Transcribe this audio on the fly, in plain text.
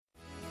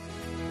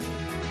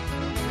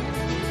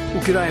Well,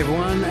 g'day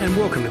everyone and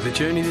welcome to The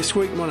Journey this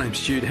week. My name's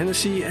Jude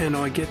Hennessy and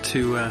I get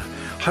to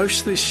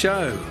host this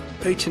show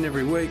each and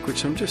every week,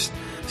 which I'm just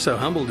so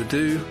humbled to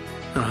do.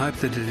 And I hope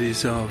that it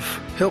is of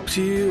help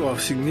to you,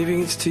 of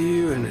significance to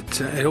you, and it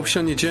helps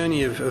you on your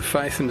journey of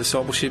faith and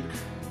discipleship.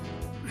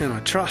 And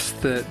I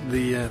trust that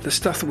the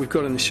stuff that we've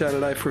got in the show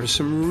today for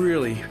some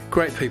really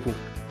great people,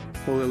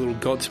 all their little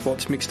God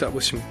spots mixed up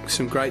with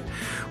some great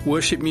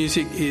worship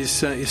music, is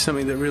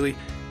something that really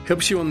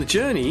helps you on the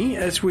journey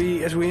as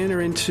we enter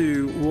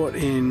into what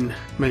in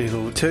many of the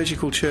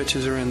liturgical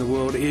churches around the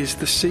world is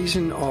the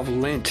season of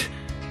Lent,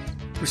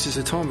 which is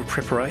a time of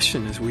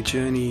preparation as we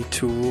journey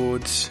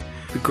towards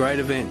the great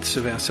events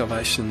of our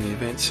salvation, the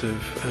events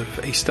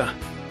of Easter,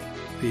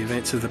 the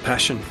events of the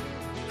Passion.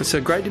 And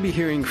so great to be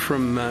hearing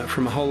from a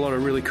whole lot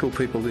of really cool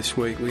people this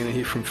week. We're going to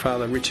hear from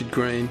Father Richard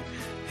Green.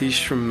 He's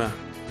from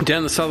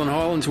down the Southern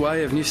Highlands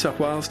way of New South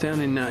Wales, down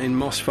in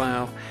Moss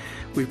Vale.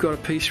 We've got a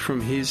piece from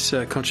his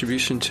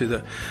contribution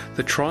to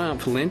the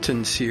Triumph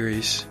Lenten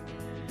series.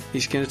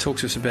 He's going to talk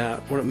to us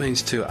about what it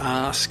means to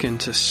ask and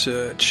to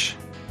search.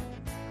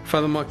 Fr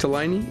Mike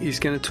Delaney is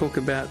going to talk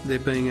about there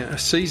being a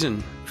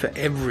season for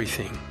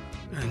everything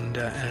and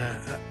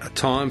a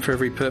time for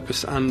every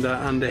purpose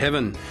under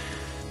heaven.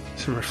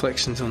 Some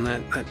reflections on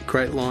that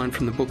great line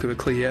from the book of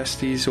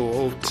Ecclesiastes,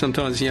 or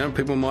sometimes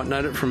people might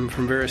note it from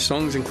various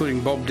songs,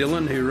 including Bob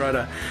Dylan, who wrote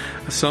a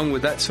song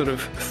with that sort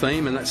of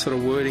theme and that sort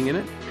of wording in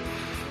it.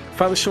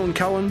 Father Sean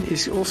Cullen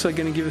is also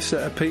going to give us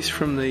a piece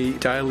from the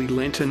daily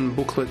Lenten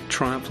booklet,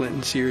 Triumph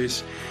Lenten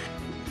series.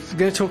 He's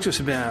going to talk to us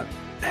about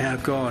how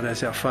God,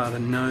 as our Father,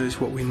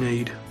 knows what we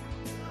need.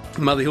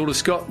 Mother Hilda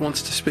Scott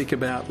wants to speak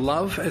about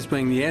love as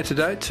being the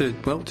antidote to,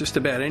 well, just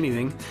about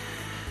anything.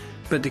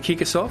 But to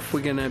kick us off,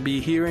 we're going to be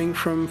hearing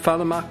from Fr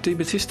Mark De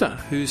Battista,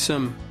 who's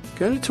going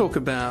to talk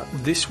about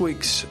this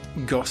week's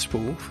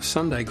Gospel,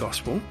 Sunday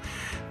Gospel,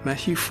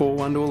 Matthew 4,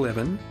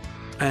 1-11,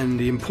 and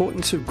the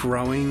importance of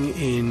growing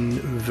in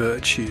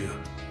virtue.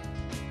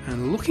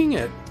 And looking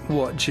at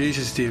what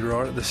Jesus did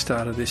right at the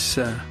start of this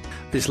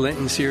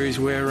Lenten series,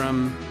 where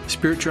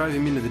Spirit drove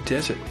him into the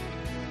desert,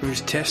 where he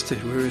was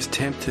tested, where he was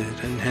tempted,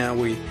 and how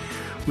we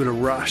were to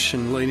rush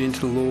and lean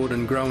into the Lord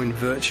and grow in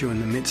virtue in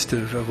the midst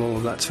of all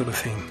of that sort of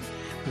thing.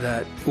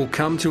 That will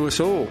come to us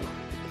all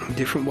in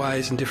different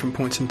ways and different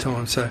points in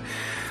time. So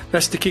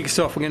that's to kick us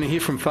off. We're going to hear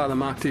from Fr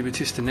Mark De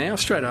Battista now,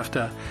 straight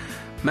after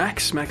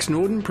Max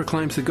Norden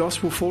proclaims the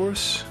gospel for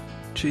us,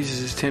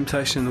 Jesus'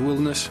 temptation in the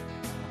wilderness,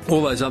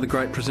 all those other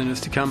great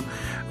presenters to come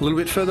a little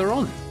bit further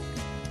on.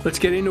 Let's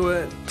get into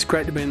it. It's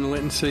great to be in the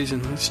Lenten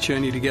season. Let's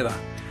journey together.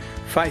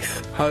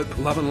 Faith, hope,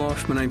 love and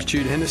life. My name's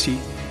Jude Hennessy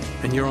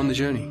and you're on the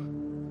journey.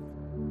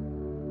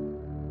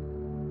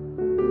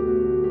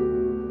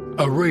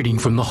 A reading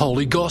from the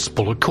Holy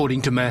Gospel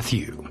according to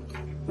Matthew.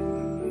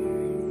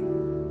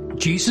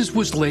 Jesus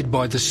was led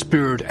by the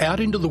Spirit out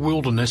into the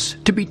wilderness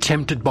to be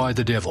tempted by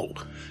the devil.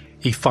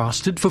 He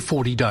fasted for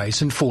 40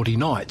 days and 40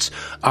 nights,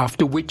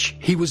 after which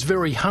he was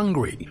very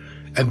hungry.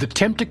 And the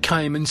tempter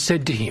came and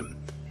said to him,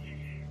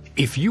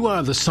 "If you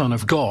are the Son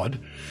of God,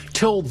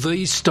 tell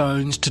these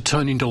stones to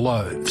turn into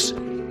loaves."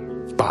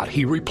 But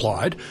he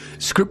replied,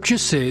 "Scripture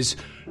says,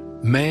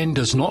 man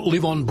does not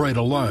live on bread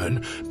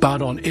alone,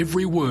 but on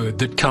every word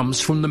that comes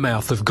from the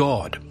mouth of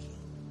God."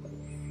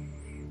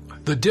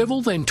 The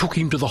devil then took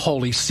him to the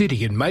holy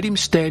city and made him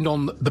stand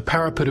on the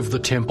parapet of the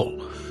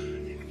temple.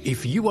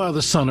 "If you are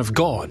the Son of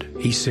God,"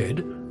 he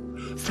said,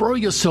 "throw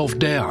yourself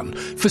down,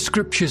 for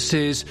Scripture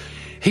says,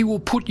 he will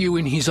put you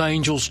in his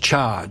angels'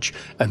 charge,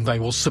 and they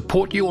will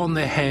support you on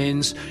their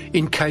hands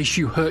in case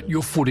you hurt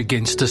your foot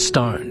against a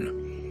stone."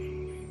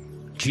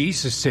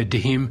 Jesus said to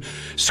him,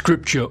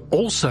 "Scripture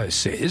also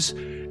says,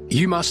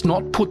 you must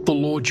not put the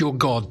Lord your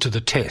God to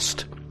the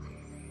test."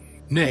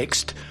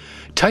 Next,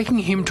 taking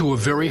him to a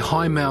very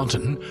high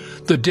mountain,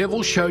 the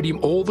devil showed him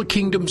all the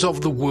kingdoms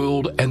of the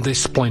world and their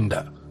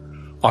splendor.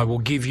 "I will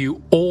give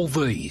you all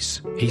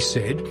these," he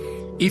said,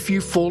 "if you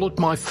fall at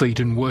my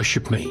feet and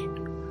worship me."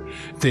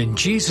 Then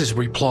Jesus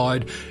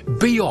replied,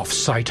 "Be off,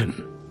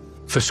 Satan,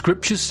 for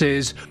Scripture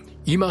says,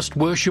 you must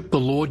worship the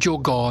Lord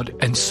your God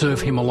and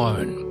serve him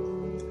alone."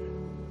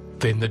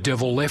 Then the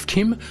devil left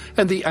him,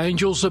 and the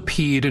angels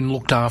appeared and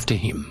looked after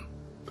him.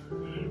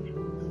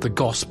 The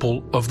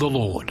Gospel of the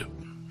Lord.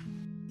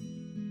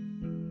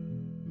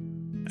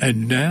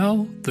 And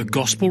now, the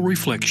Gospel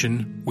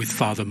Reflection with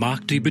Fr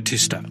Mark De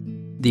Battista.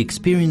 The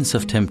experience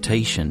of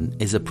temptation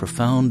is a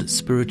profound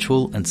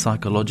spiritual and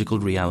psychological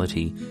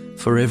reality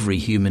for every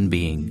human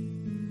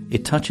being.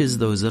 It touches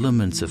those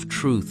elements of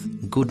truth,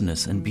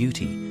 goodness, and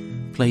beauty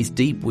placed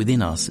deep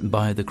within us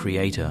by the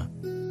Creator.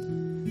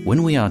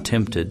 When we are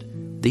tempted,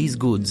 these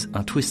goods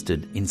are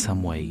twisted in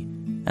some way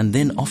and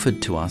then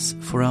offered to us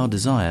for our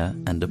desire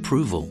and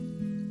approval.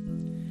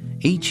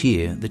 Each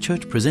year, the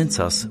Church presents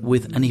us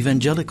with an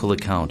evangelical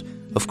account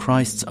of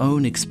Christ's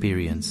own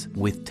experience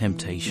with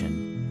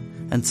temptation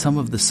and some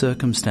of the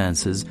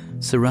circumstances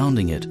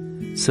surrounding it,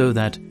 so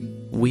that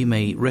we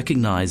may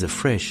recognize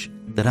afresh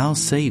that our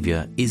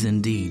Saviour is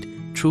indeed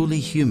truly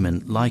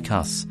human like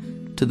us,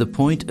 to the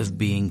point of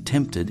being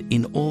tempted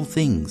in all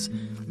things,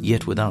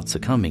 yet without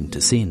succumbing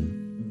to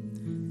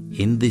sin.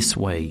 In this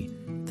way,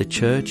 the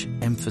Church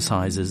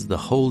emphasizes the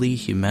holy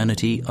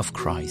humanity of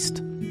Christ.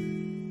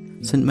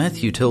 St.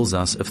 Matthew tells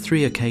us of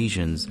 3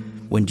 occasions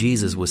when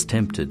Jesus was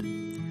tempted,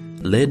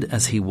 led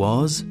as he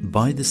was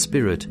by the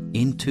Spirit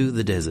into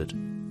the desert,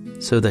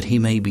 so that he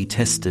may be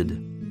tested.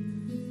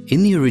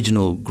 In the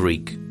original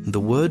Greek,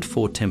 the word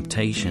for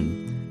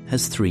temptation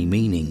has 3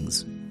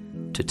 meanings: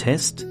 to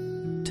test,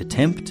 to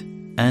tempt,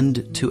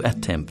 and to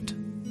attempt.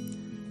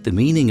 The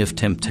meaning of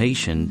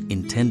temptation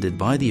intended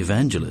by the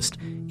evangelist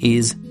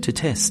is to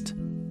test.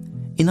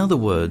 In other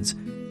words,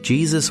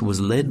 Jesus was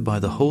led by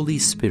the Holy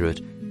Spirit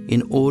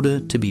in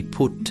order to be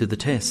put to the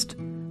test,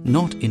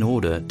 not in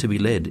order to be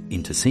led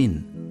into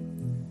sin.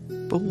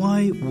 But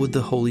why would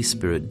the Holy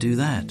Spirit do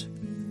that?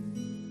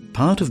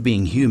 Part of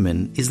being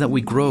human is that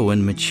we grow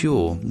and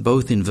mature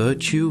both in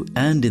virtue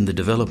and in the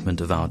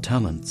development of our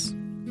talents.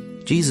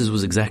 Jesus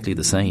was exactly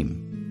the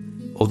same.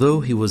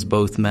 Although he was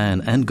both man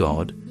and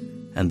God,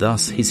 and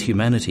thus his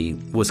humanity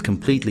was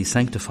completely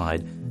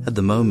sanctified at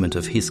the moment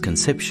of his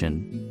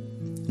conception,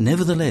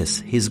 nevertheless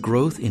his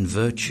growth in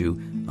virtue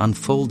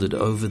unfolded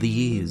over the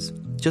years,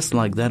 just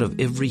like that of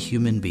every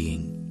human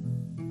being.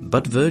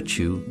 But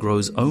virtue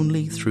grows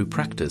only through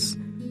practice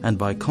and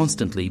by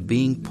constantly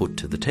being put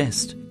to the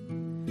test.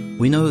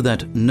 We know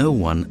that no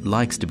one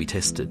likes to be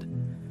tested,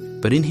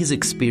 but in his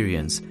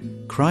experience,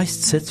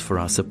 Christ sets for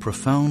us a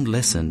profound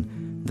lesson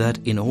that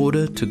in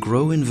order to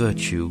grow in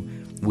virtue,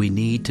 we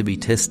need to be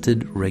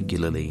tested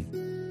regularly.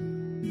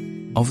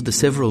 Of the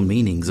several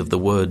meanings of the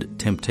word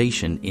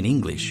temptation in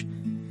English,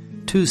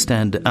 2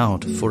 stand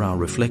out for our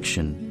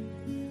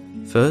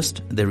reflection.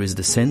 First, there is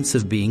the sense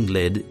of being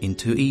led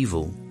into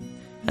evil,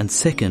 and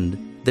second,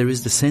 there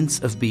is the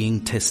sense of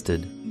being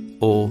tested,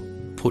 or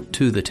put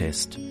to the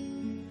test.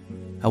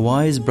 A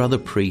wise brother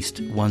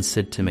priest once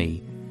said to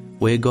me,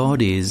 "Where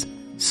God is,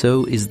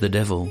 so is the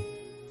devil."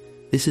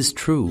 This is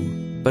true,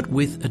 but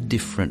with a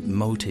different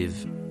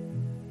motive.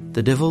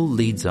 The devil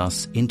leads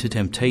us into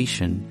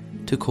temptation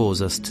to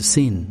cause us to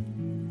sin,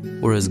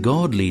 whereas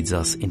God leads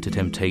us into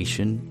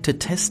temptation to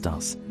test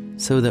us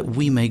so that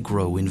we may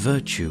grow in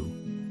virtue.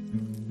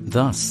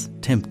 Thus,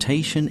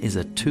 temptation is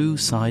a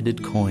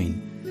 2-sided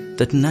coin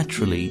that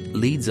naturally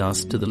leads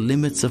us to the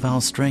limits of our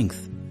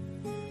strength.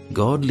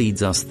 God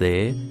leads us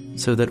there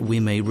so that we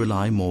may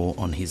rely more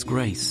on his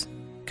grace,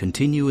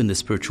 continue in the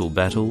spiritual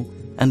battle,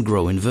 and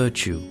grow in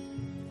virtue.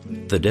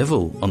 The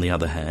devil, on the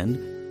other hand,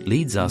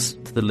 leads us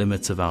to the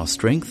limits of our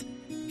strength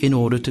in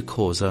order to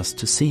cause us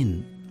to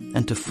sin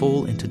and to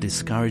fall into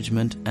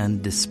discouragement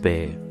and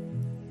despair.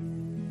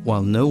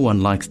 While no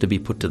one likes to be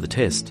put to the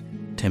test,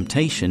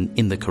 temptation,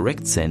 in the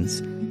correct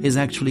sense, is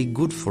actually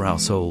good for our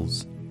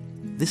souls.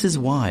 This is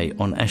why,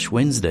 on Ash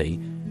Wednesday,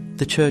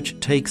 the Church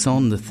takes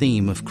on the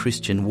theme of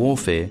Christian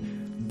warfare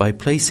by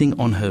placing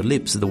on her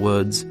lips the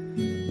words,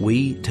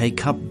 "We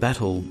take up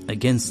battle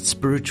against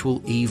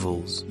spiritual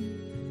evils."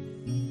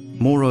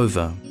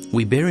 Moreover,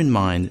 we bear in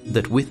mind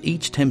that with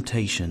each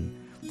temptation,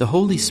 the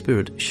Holy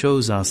Spirit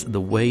shows us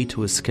the way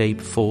to escape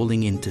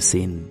falling into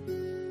sin.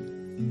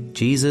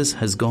 Jesus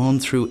has gone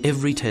through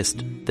every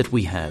test that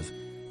we have,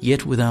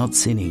 yet without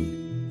sinning.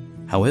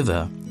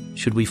 However,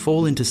 should we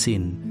fall into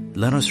sin,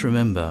 let us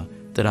remember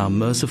that our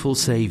merciful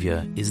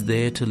Saviour is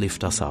there to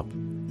lift us up,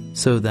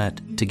 so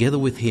that, together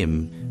with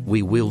him,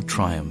 we will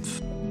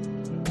triumph.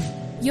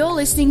 You're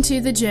listening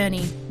to The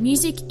Journey,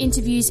 music,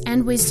 interviews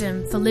and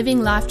wisdom for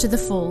living life to the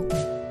full.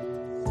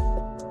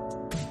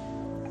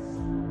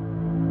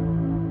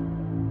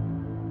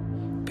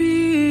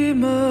 Be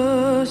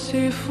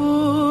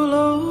merciful,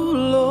 O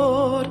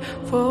Lord,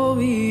 for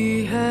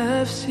we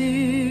have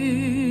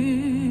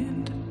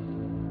sinned.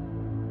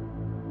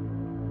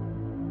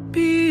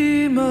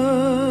 Be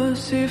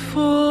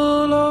merciful,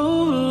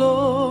 O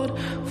Lord,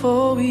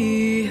 for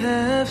we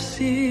have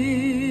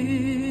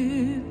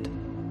sinned.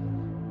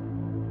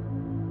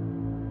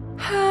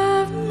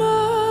 Have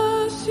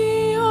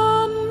mercy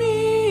on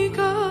me,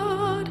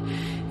 God,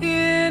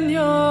 in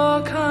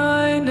your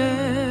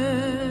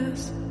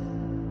kindness.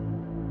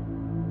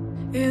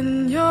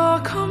 In your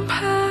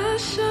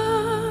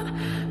compassion,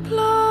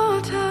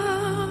 blot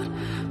out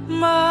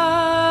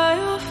my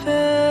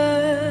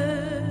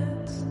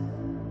offense.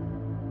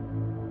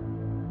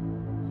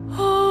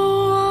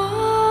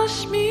 Oh,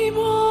 wash me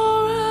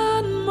more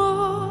and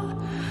more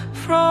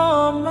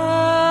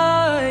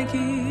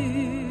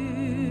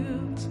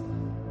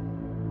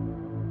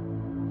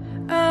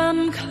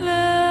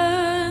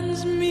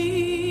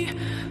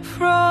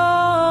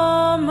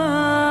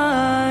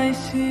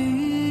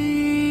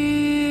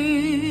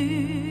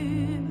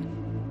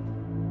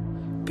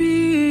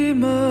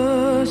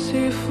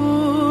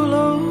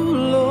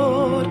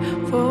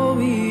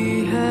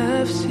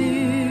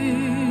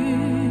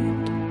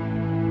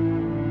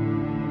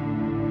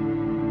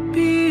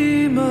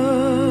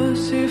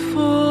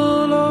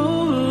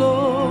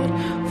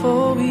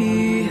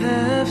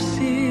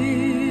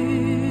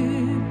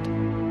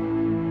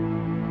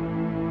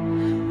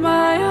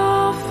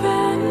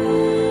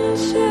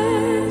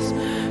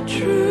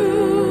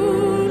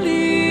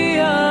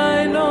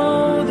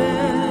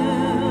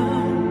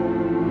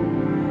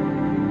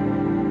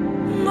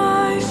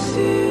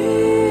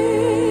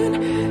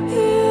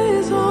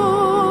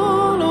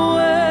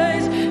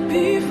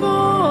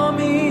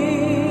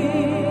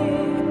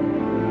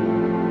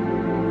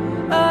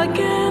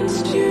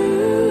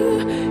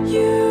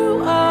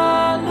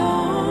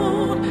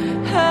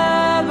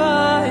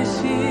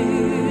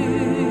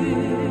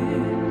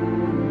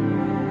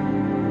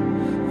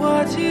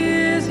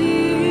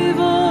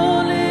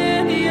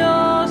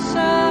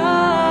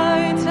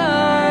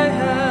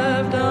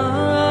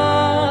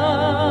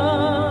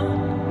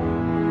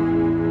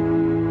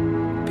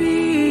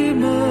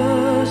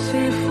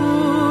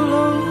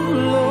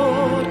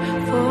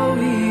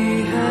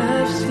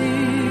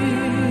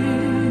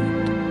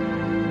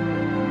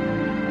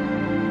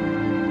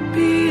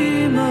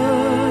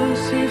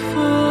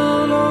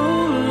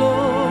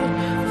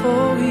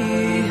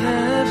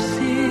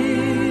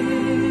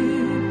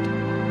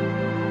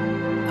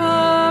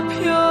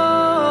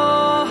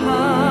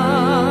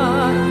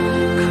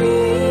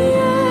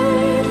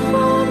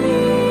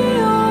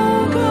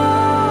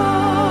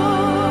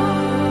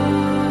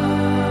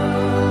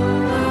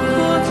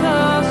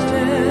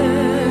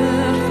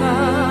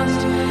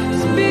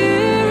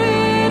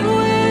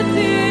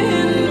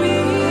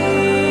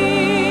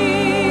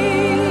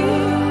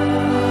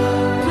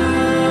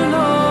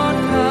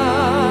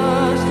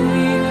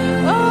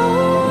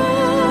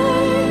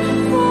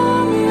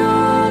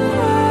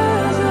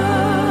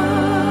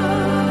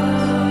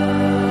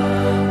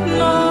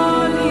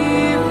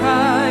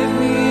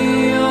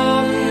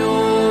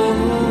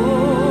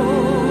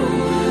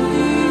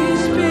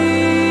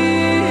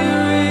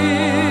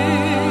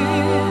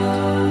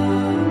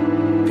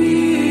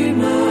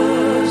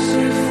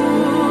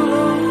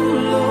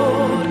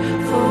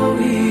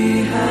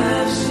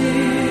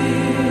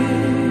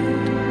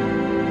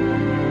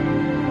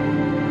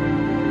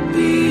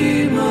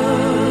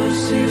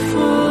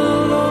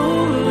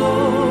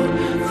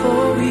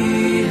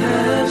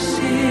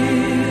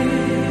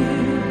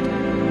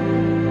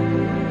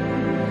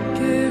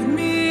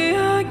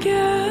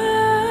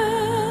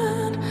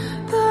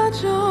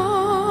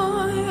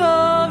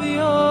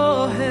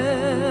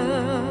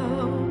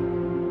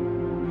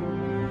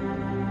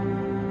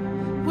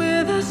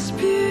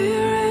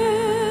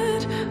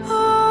Spirit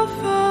of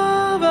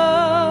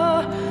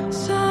Father,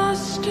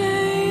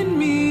 sustain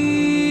me.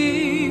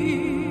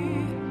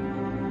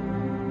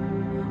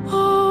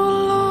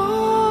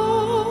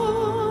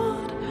 Oh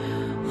Lord,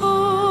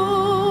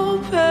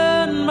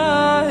 open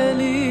my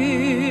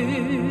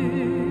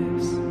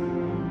lips,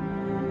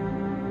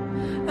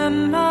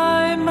 and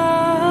my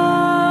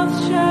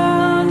mouth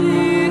shall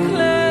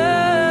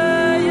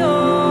declare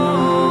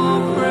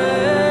your praise.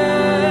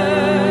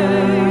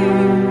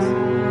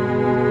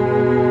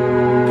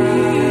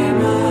 Be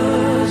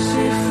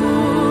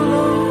merciful, O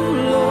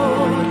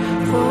Lord,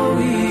 for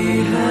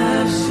we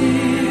have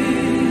sinned.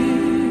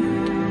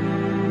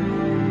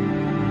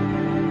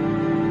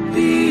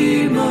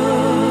 Be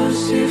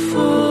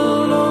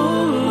merciful, O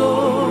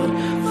Lord,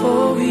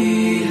 for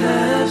we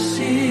have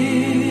sinned.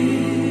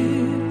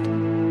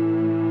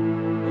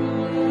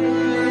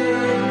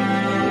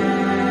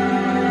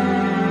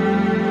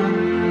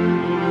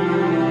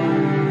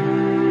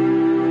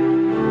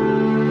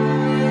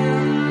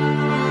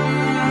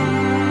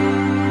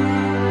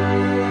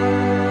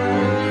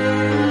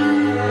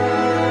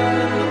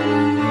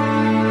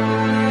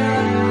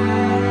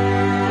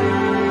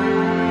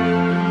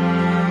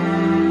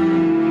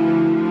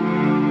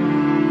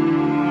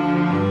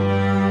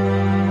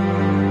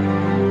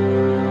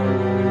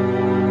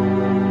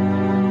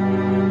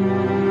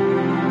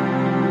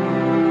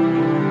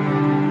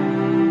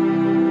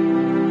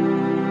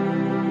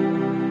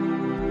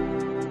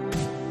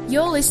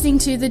 You're listening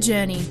to The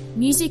Journey,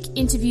 music,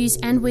 interviews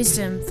and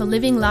wisdom for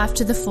living life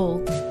to the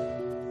full.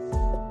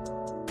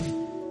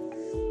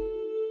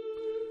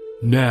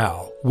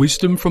 Now,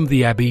 wisdom from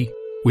the Abbey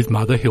with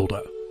Mother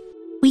Hilda.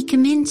 We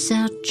commence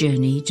our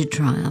journey to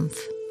triumph,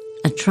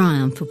 a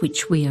triumph of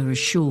which we are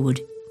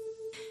assured.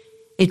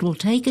 It will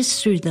take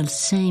us through the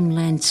same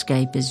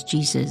landscape as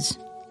Jesus,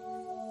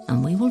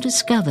 and we will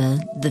discover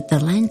that the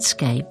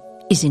landscape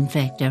is in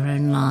fact our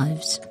own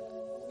lives.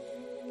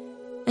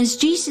 As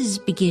Jesus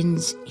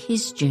begins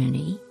his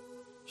journey,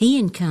 he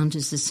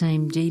encounters the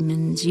same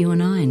demons you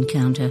and I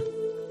encounter.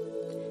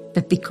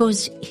 But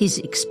because his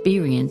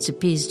experience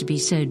appears to be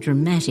so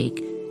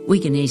dramatic, we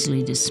can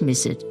easily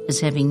dismiss it as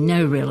having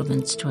no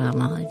relevance to our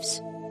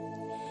lives.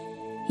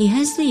 He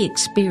has the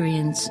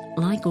experience,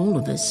 like all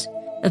of us,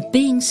 of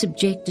being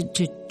subjected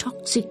to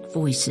toxic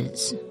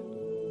voices.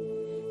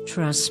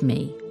 Trust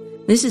me,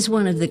 this is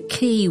one of the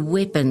key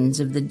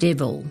weapons of the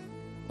devil,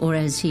 or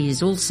as he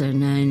is also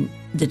known,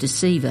 the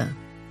deceiver.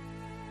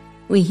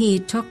 We hear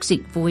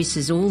toxic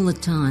voices all the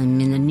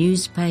time in the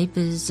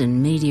newspapers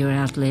and media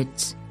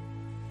outlets.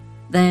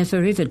 They are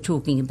forever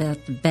talking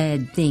about the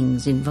bad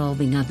things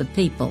involving other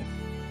people.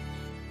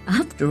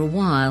 After a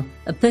while,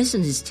 a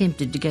person is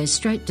tempted to go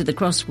straight to the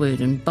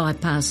crossword and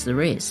bypass the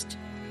rest.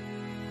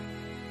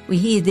 We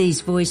hear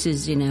these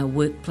voices in our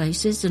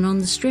workplaces and on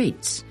the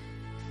streets.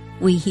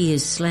 We hear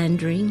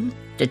slandering,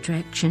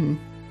 detraction,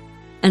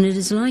 and it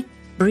is like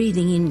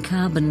breathing in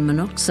carbon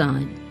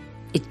monoxide.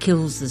 It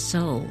kills the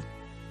soul.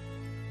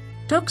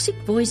 Toxic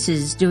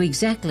voices do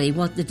exactly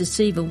what the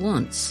deceiver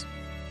wants,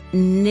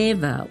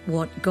 never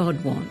what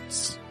God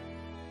wants.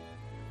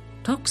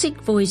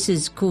 Toxic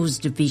voices cause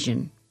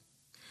division,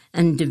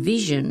 and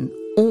division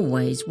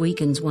always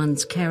weakens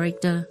one's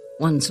character,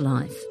 one's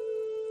life.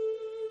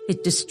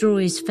 It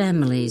destroys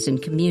families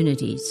and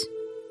communities.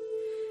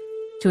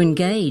 To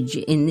engage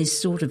in this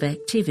sort of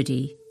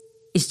activity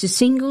is to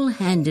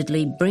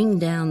single-handedly bring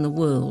down the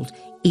world.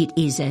 It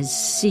is as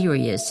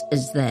serious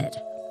as that.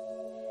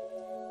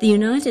 The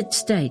United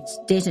States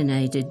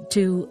detonated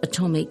 2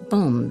 atomic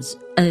bombs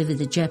over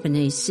the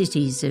Japanese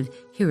cities of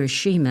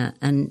Hiroshima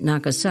and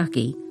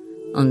Nagasaki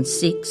on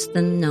 6th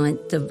and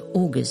 9th of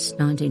August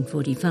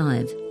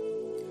 1945.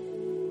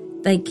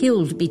 They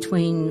killed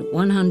between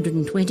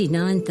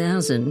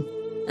 129,000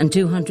 and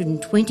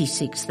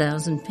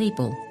 226,000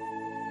 people,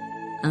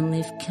 and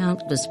left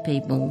countless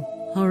people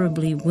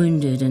horribly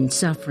wounded and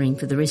suffering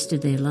for the rest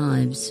of their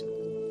lives.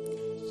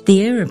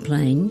 The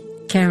aeroplane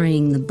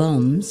carrying the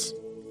bombs,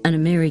 an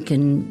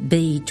American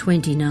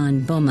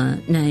B-29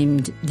 bomber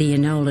named the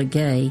Enola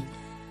Gay,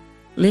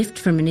 left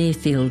from an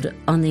airfield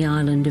on the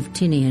island of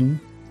Tinian.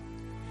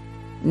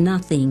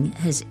 Nothing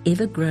has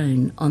ever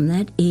grown on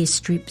that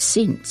airstrip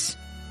since.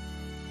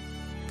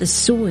 The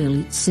soil,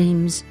 it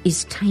seems,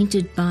 is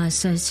tainted by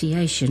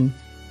association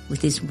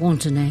with this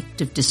wanton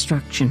act of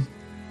destruction.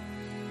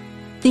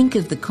 Think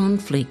of the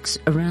conflicts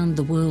around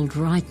the world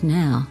right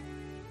now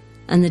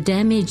and the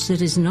damage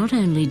that is not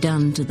only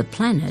done to the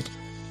planet,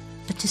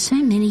 but to so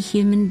many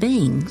human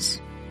beings.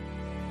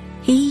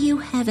 Here you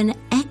have an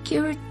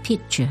accurate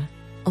picture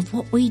of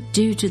what we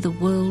do to the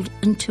world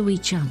and to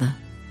each other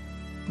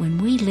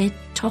when we let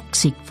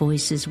toxic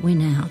voices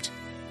win out.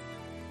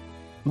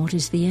 What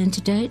is the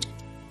antidote?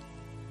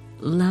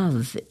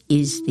 Love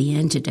is the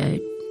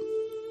antidote.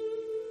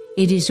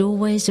 It is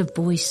always a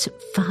voice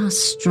far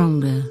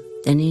stronger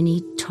than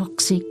any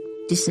toxic,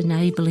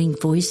 disenabling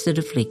voice that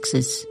afflicts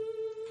us.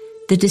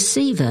 The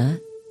deceiver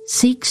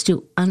seeks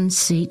to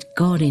unseat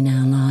God in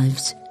our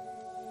lives,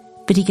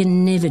 but he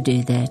can never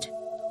do that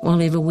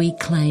while ever we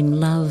claim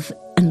love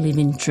and live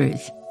in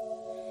truth.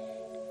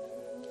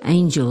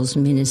 Angels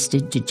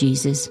ministered to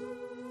Jesus,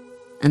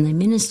 and they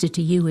minister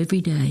to you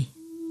every day.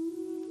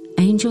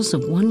 Angels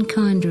of one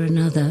kind or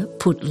another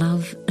put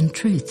love and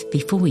truth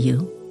before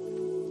you.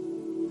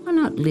 Why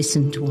not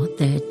listen to what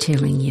they're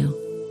telling you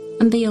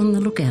and be on the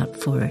lookout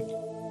for it?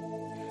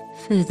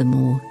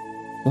 Furthermore,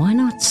 why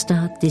not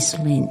start this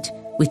Lent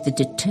with the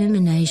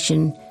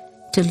determination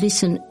to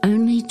listen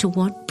only to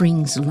what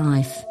brings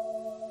life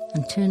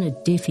and turn a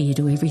deaf ear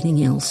to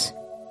everything else?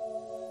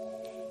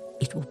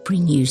 It will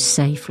bring you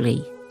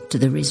safely to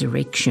the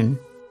resurrection.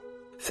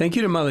 Thank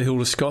you to Mother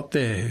Hilda Scott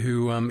there,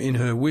 who in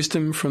her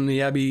Wisdom from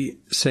the Abbey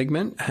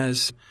segment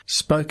has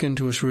spoken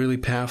to us really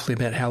powerfully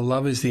about how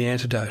love is the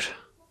antidote.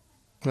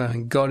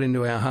 God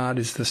into our heart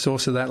is the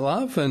source of that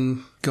love,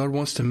 and God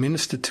wants to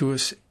minister to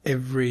us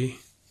every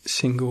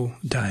single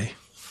day.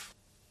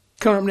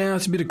 Coming up now,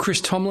 it's a bit of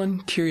Chris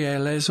Tomlin, Kyrie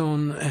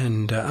eleison,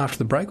 and after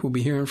the break we'll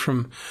be hearing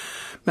from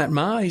Matt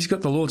Maher. He's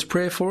got the Lord's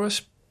Prayer for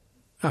us.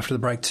 After the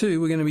break too,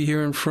 we're going to be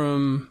hearing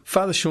from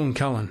Father Sean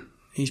Cullen.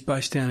 He's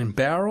based down in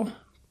Bowral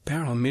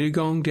and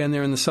Mittagong, down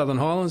there in the Southern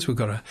Highlands. We've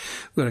got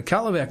a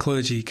couple of our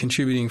clergy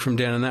contributing from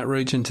down in that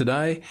region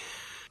today.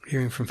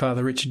 Hearing from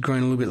Father Richard Green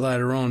a little bit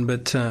later on,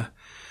 but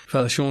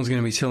Father Sean's going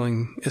to be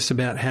telling us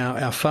about how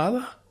our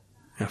Father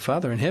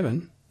in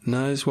heaven,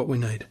 knows what we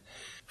need.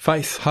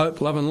 Faith, hope,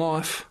 love and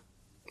life.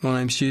 My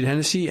name's Jude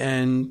Hennessy,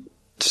 and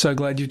so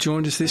glad you've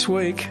joined us this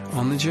week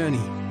on The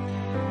Journey.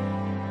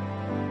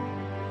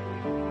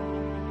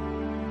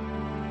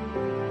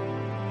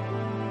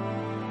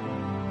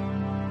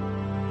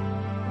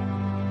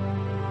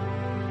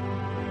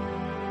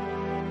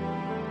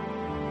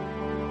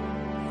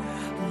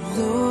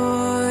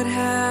 Lord,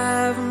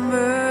 have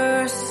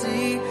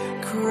mercy.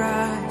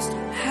 Christ,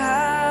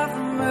 have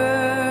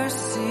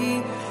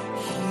mercy.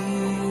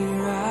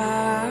 Hear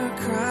our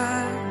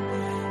cry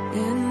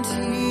and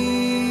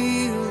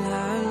heal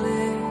our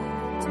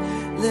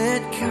land.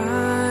 Let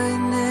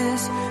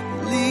kindness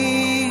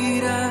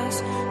lead us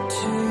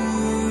to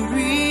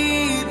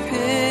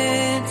repentance.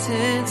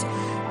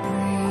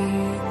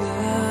 Bring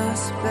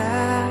us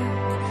back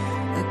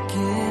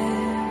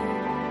again.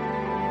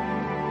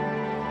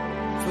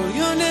 For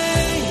your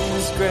name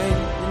is great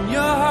and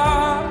your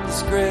heart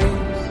is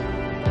great.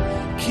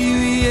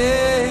 Kyrie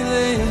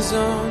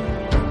eleison,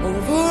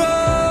 over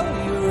all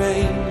you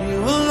reign, you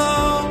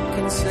alone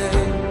can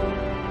save.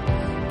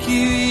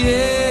 Kyrie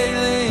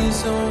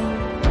eleison,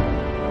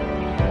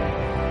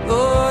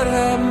 Lord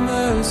have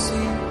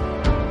mercy.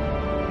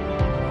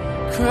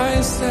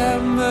 Christ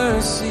have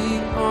mercy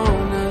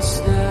on us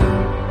now.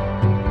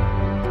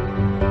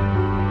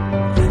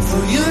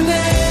 For your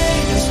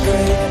name is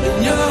great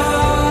and your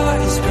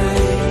heart is great.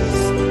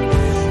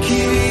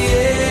 Kyrie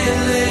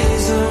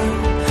eleison,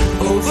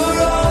 over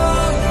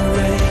all you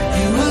reign,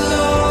 you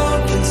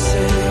alone can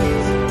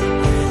save.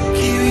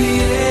 Kyrie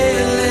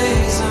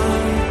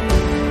eleison,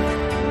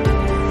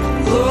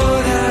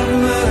 Lord have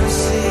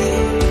mercy.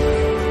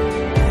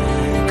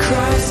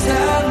 Christ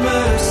have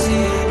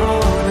mercy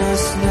on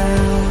us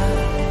now.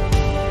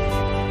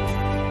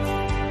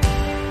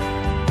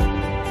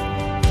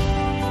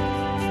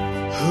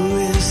 Who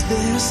is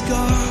this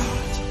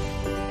God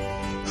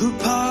who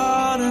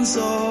pardons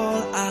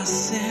all our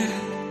sin?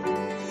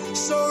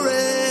 So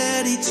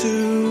ready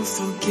to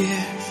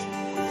forgive.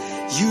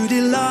 You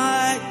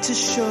delight to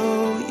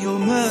show your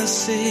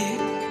mercy.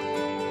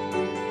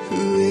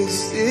 Who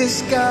is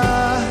this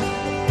God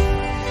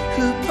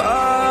who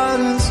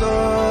pardons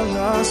all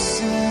our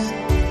sin?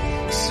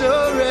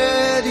 So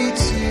ready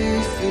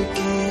to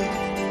forgive.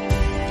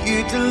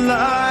 You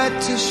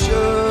delight to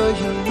show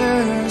your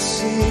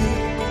mercy.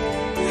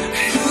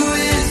 Who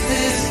is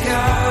this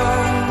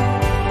God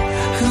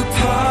who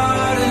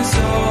pardons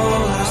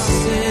all our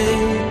sin?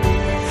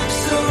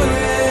 So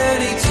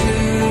ready to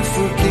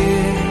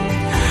forgive.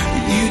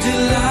 You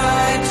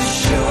delight to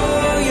show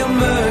your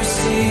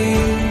mercy.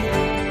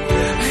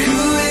 Who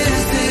is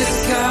this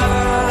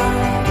God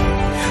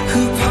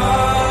who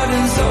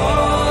pardons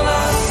all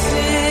our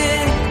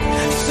sin?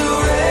 So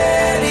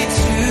ready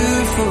to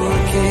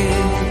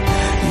forgive.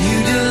 You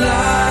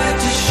delight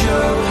to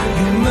show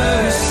your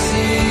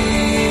mercy.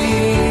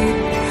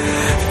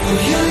 For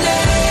your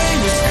name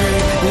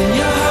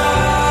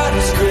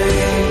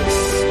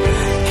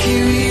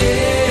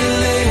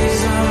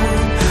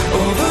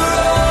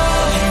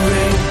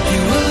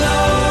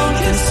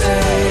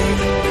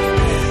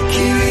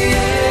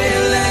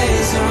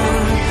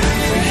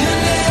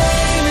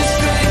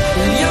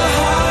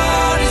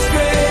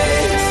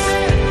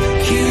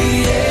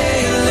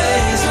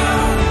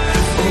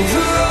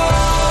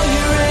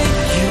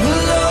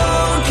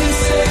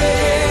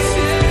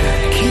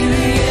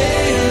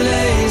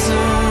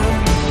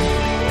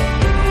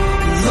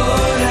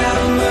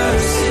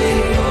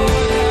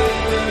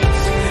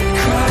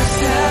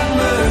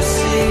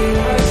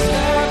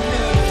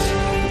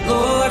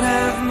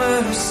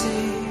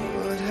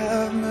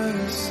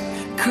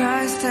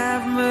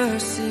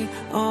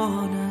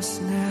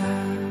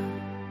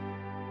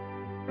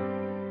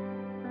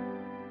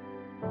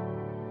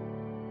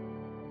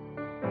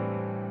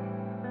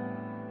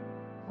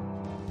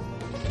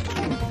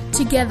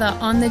Together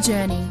on the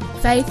journey,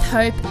 faith,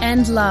 hope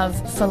and love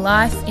for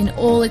life in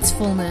all its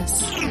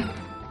fullness.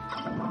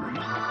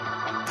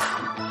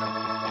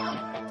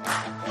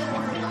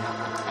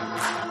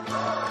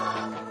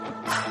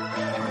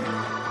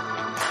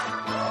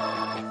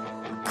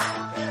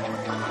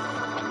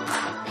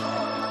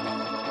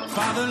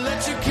 Father,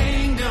 let your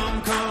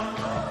kingdom come.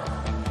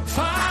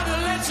 Father,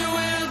 let your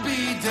will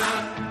be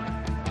done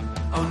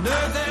on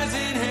earth as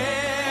in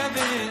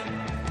heaven,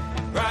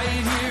 right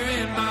here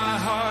in my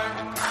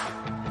heart.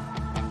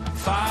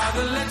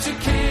 Father, let your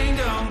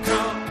kingdom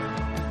come.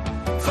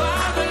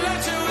 Father,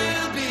 let your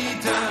will be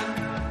done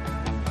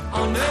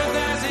on earth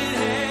as in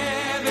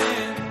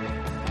heaven,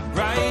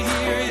 right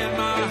here in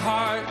my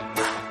heart.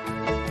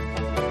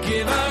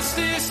 Give us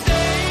this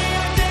day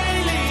our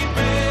daily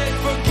bread.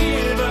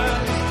 Forgive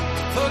us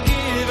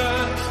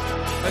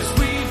as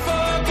we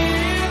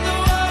forgive the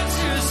ones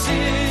who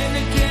sin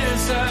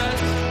against us.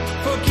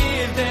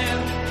 Forgive them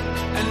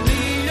and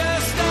lead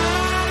us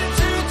not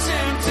into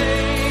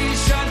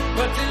temptation,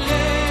 but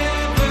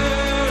deliver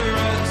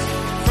us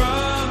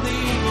from the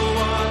evil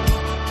one.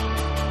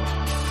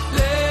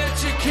 Let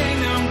your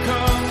kingdom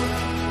come.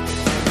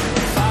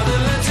 Father,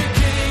 let your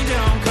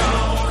kingdom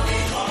come.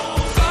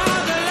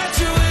 Father, let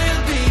your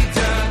will be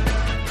done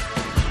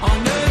on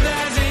earth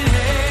as in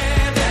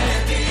heaven,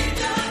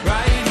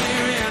 right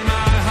here in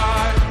my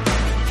heart.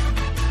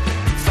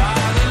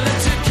 Father,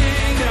 let your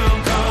kingdom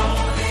come.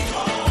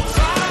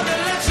 Father,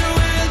 let your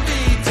will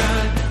be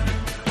done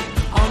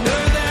on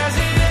earth as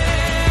in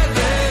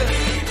heaven,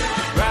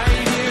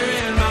 right here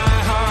in my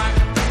heart.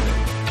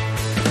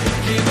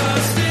 Give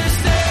us this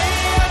day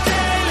our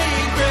daily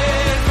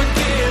bread.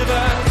 Forgive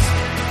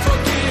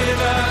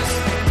us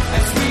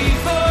as we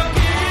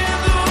forgive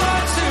the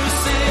ones who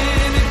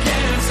sin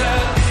against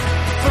us.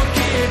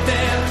 Forgive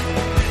them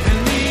and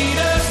lead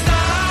us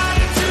not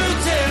into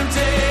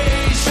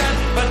temptation,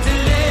 but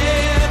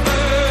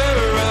deliver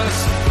us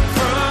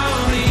from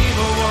the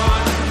evil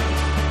one.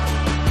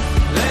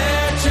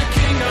 Let your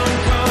kingdom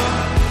come.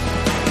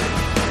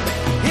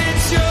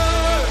 It's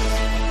yours,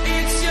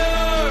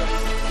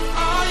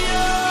 all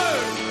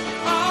yours,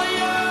 all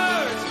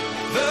yours.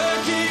 The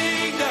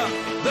kingdom,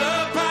 the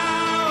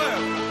power,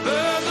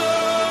 the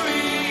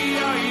glory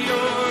are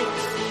yours.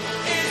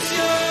 It's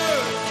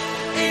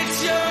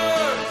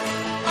yours,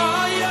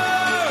 all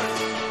yours,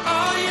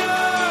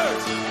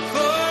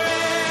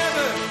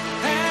 forever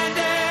and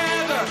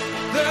ever.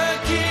 The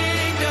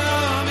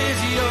kingdom is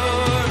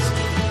yours.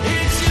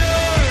 It's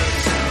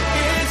yours,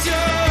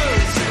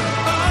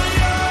 all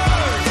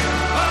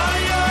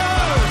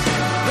yours,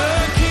 the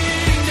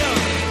kingdom,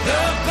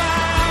 the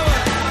power,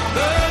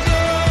 the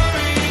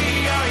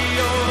glory are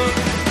yours.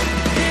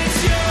 It's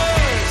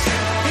yours,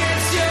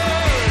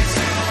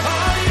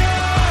 all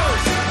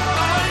yours,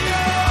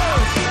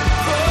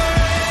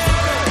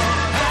 forever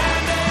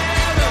and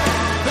ever.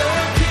 The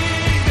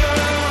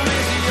kingdom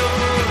is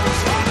yours.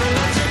 Father,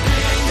 let your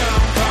kingdom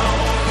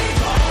come.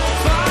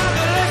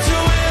 Father, let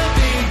your will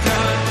be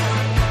done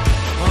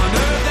on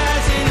earth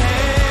as in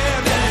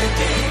heaven,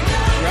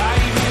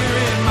 right here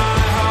in my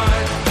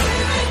heart.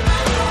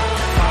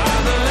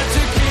 Father, let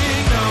your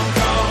kingdom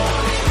come.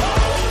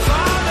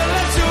 Father,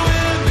 let your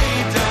will be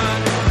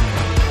done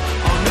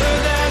on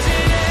earth as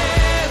in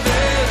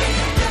heaven,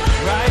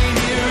 right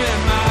here in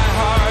my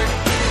heart.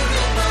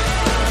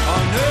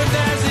 On earth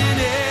as in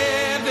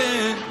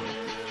heaven,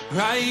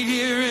 right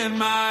here in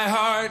my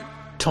heart.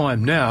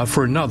 Time now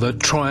for another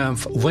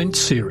Triumph Lent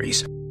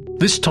series.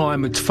 This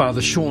time it's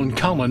Father Sean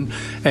Cullen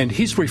and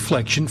his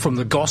reflection from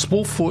the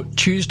Gospel for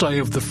Tuesday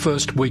of the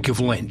first week of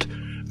Lent,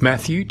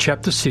 Matthew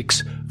chapter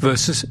 6,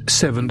 verses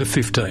 7 to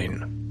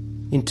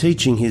 15. In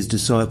teaching his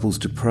disciples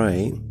to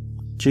pray,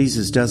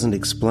 Jesus doesn't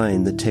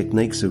explain the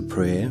techniques of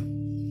prayer,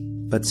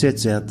 but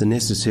sets out the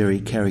necessary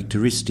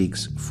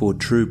characteristics for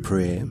true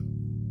prayer.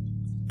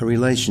 A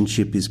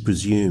relationship is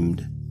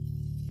presumed.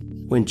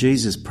 When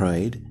Jesus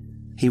prayed,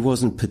 he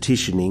wasn't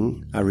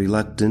petitioning a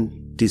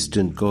reluctant,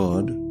 distant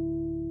God.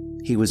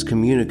 He was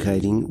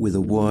communicating with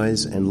a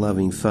wise and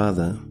loving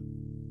Father.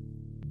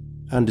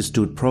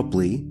 Understood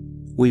properly,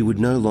 we would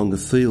no longer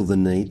feel the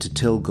need to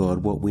tell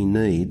God what we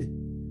need,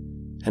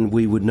 and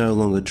we would no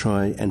longer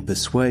try and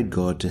persuade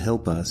God to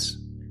help us.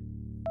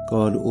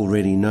 God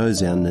already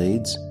knows our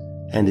needs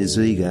and is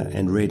eager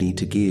and ready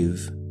to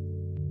give.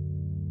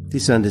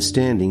 This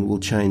understanding will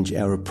change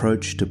our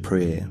approach to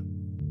prayer.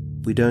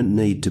 We don't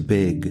need to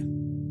beg.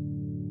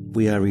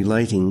 We are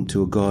relating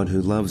to a God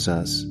who loves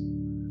us,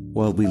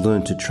 while we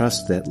learn to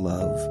trust that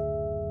love.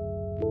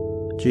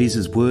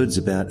 Jesus' words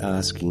about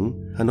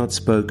asking are not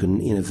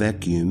spoken in a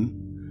vacuum,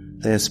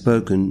 they are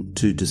spoken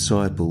to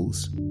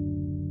disciples.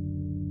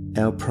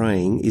 Our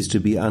praying is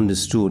to be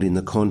understood in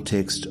the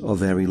context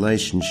of our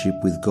relationship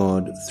with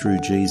God through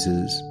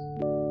Jesus.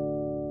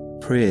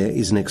 Prayer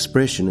is an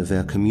expression of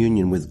our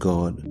communion with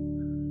God.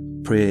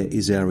 Prayer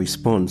is our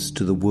response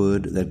to the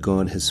word that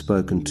God has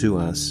spoken to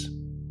us.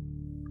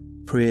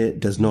 Prayer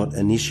does not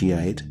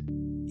initiate,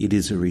 it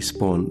is a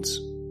response.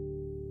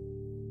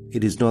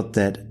 It is not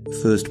that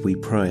first we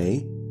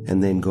pray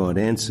and then God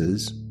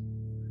answers,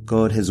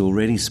 God has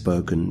already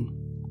spoken.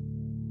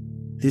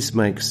 This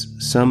makes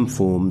some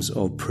forms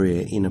of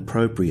prayer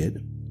inappropriate.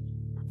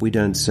 We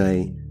don't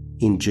say,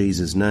 in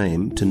Jesus'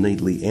 name, to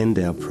neatly end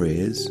our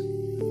prayers.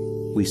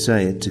 We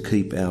say it to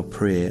keep our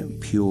prayer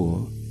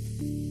pure.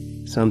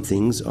 Some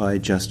things I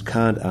just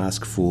can't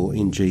ask for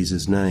in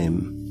Jesus'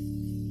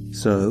 name.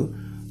 So,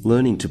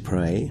 learning to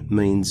pray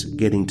means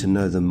getting to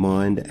know the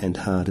mind and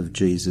heart of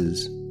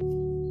Jesus.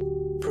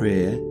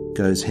 Prayer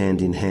goes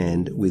hand in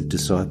hand with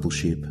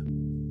discipleship.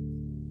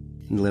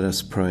 And let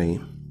us pray.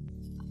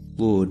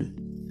 Lord,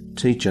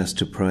 teach us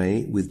to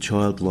pray with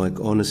childlike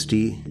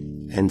honesty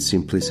and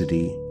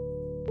simplicity.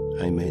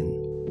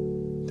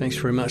 Amen. Thanks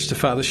very much to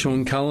Father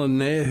Sean Cullen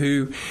there,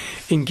 who,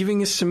 in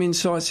giving us some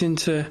insights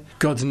into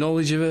God's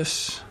knowledge of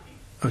us,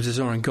 of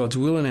desiring God's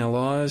will in our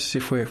lives,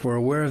 if we're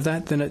aware of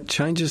that, then it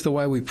changes the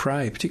way we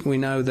pray. Particularly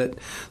we know that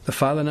the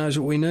Father knows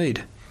what we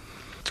need.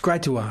 It's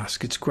great to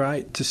ask. It's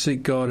great to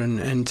seek God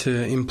and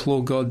to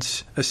implore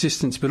God's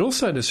assistance, but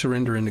also to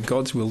surrender into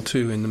God's will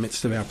too in the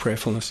midst of our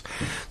prayerfulness.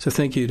 So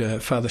thank you to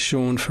Father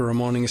Sean for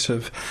reminding us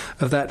of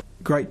that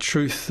great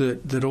truth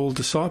that all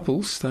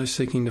disciples, those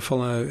seeking to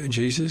follow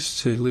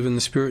Jesus, to live in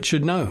the Spirit,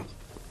 should know.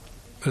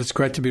 But it's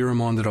great to be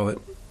reminded of it.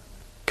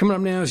 Coming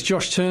up now is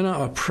Josh Turner.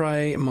 I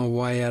pray my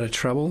way out of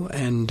trouble,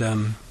 and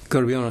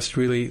got to be honest,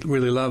 really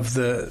love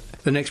the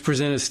next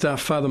presenter's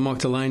stuff. Fr Mike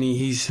Delaney,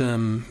 he's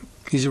a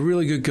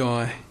really good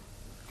guy.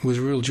 It was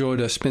a real joy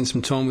to spend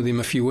some time with him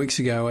a few weeks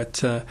ago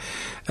at a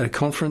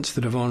conference,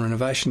 the Divine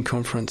Renovation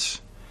Conference,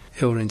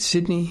 held in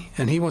Sydney,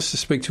 and he wants to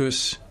speak to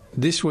us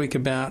this week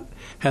about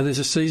how there's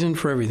a season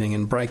for everything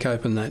and break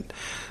open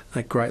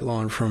that great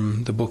line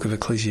from the book of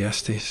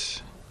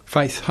Ecclesiastes.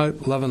 Faith,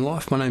 hope, love and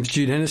life. My name's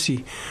Jude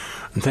Hennessy,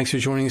 and thanks for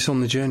joining us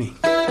on the journey.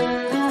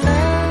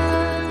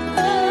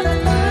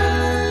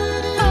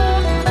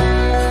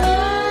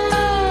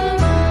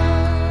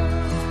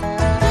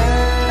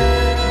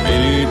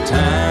 Many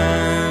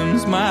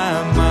times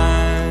my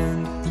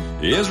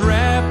mind is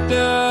wrapped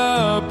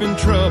up in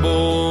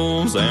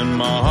troubles, and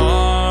my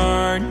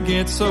heart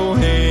gets so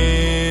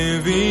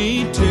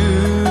heavy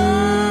too.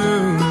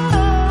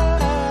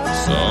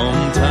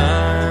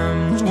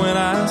 Sometimes when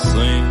I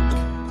sink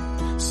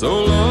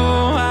so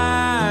low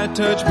I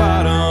touch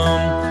bottom,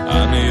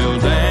 I kneel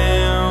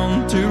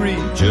down to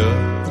reach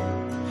up,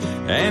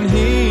 and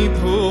He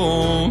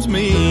pulls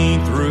me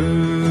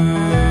through.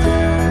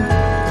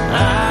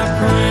 I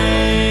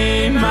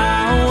pray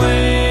my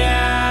way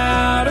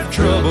out of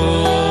trouble,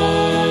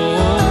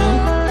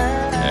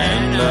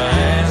 and I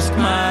ask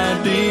my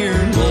dear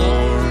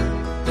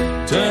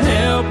Lord to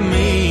help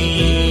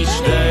me each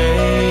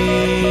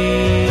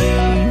day.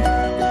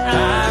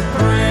 I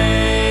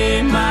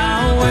pray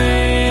my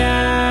way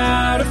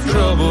out of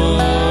trouble,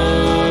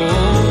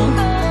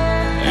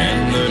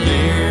 and the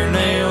dear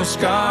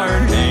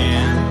nail-scarred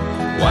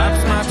hand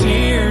wipes my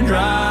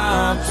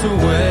teardrops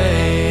away.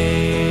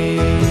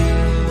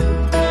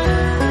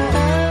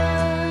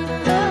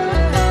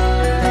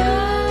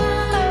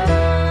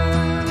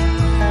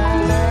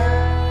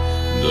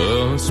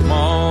 The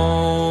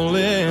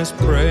smallest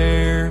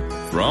prayer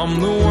from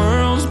the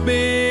world's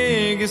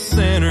biggest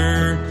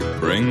sinner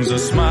brings a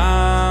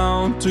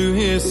smile to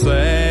his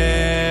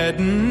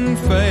saddened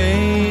face.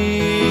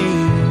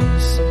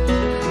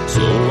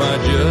 So I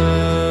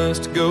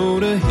just go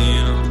to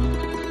Him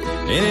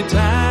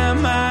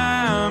anytime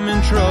I'm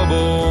in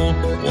trouble,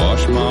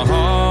 wash my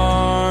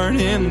heart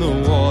in the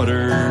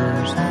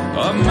waters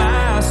of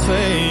my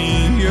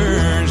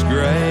Savior's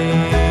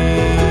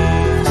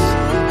grace.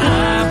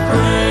 I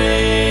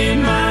pray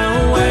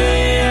my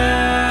way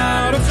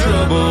out of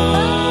trouble,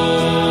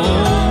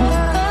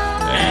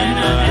 and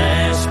I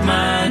ask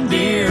my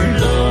dear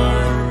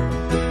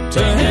Lord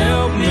to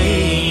help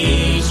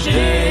me each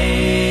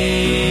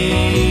day.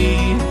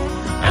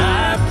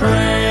 I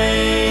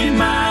pray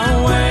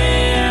my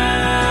way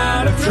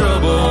out of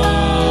trouble,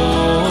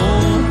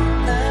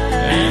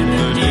 and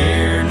the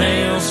dear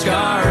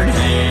nail-scarred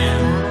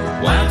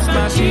hand wipes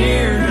my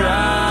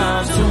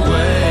teardrops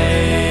away.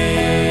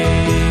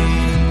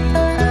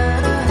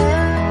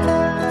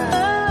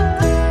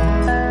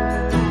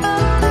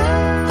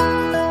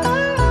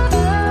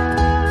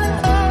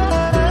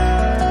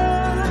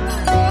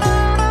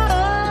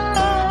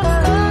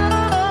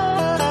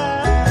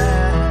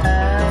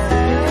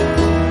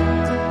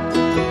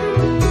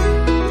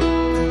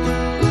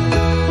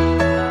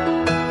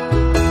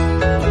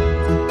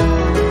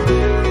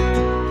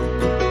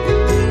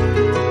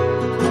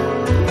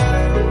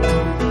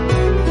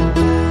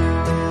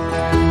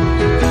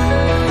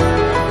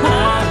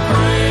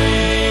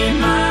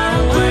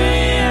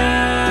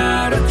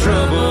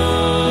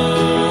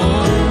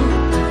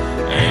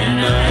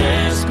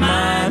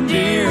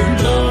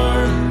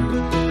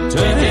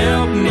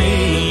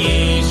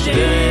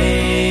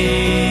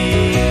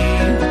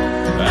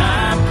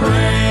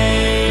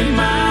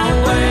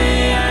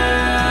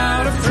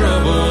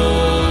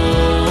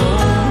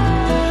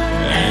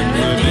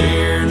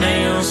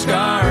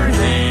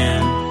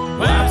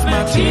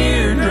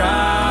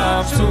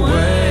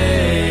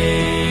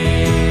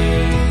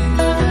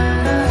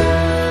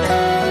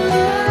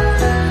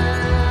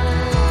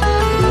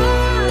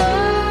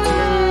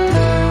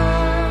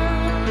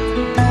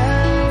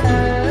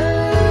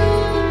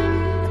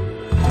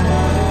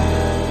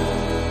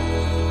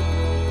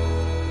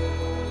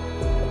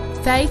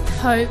 Faith,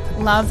 hope,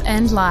 love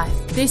and life.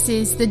 This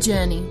is The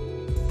Journey.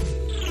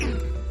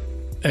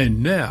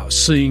 And now,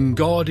 seeing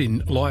God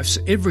in life's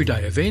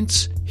everyday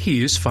events,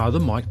 here's Fr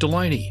Mike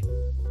Delaney.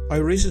 I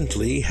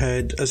recently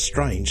had a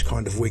strange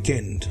kind of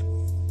weekend.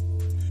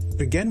 It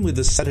began with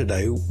a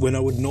Saturday when I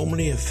would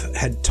normally have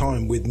had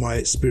time with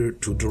my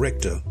spiritual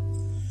director.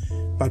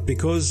 But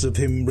because of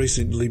him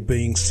recently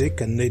being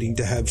sick and needing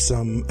to have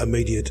some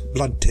immediate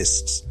blood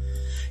tests,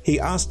 he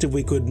asked if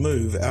we could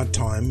move our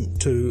time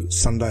to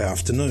Sunday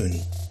afternoon.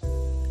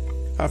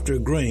 After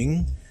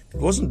agreeing, it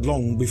wasn't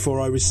long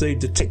before I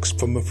received a text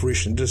from a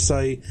parishioner to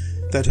say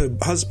that her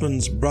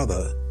husband's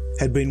brother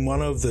had been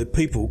one of the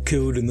people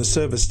killed in the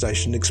service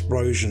station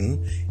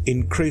explosion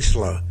in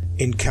Creasler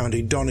in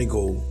County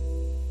Donegal.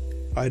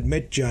 I had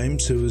met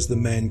James, who was the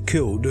man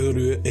killed,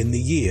 earlier in the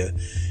year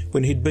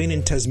when he'd been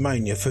in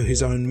Tasmania for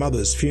his own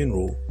mother's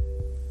funeral.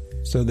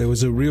 So there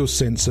was a real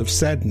sense of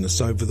sadness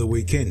over the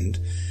weekend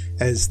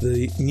as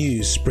the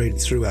news spread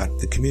throughout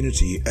the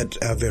community at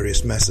our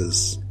various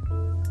masses.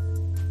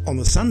 On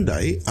the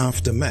Sunday,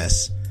 after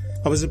Mass,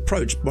 I was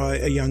approached by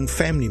a young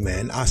family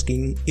man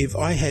asking if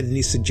I had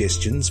any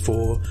suggestions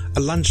for a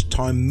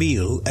lunchtime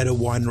meal at a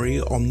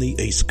winery on the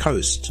East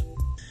Coast.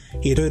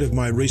 He had heard of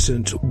my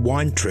recent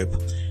wine trip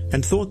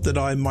and thought that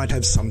I might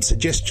have some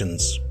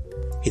suggestions.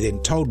 He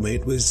then told me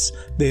it was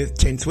their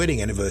 10th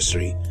wedding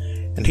anniversary,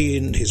 and he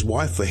and his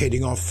wife were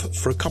heading off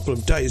for a couple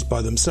of days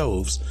by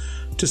themselves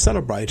to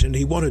celebrate, and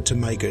he wanted to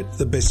make it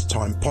the best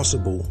time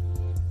possible.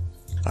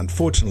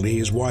 Unfortunately,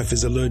 his wife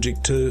is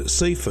allergic to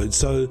seafood,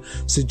 so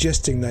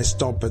suggesting they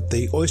stop at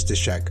the Oyster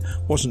Shack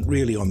wasn't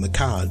really on the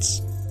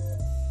cards.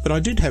 But I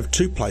did have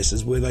two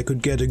places where they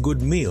could get a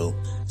good meal,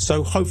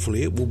 so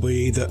hopefully it will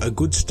be either a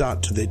good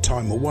start to their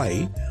time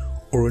away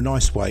or a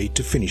nice way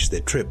to finish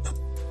their trip.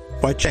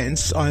 By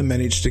chance, I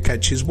managed to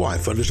catch his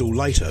wife a little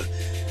later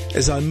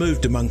as I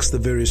moved amongst the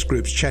various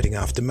groups chatting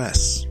after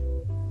Mass.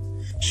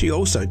 She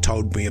also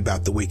told me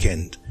about the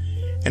weekend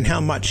and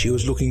how much she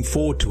was looking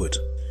forward to it,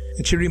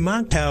 and she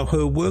remarked how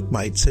her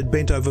workmates had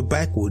bent over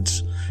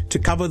backwards to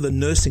cover the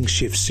nursing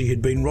shifts she had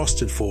been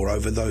rostered for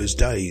over those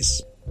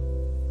days.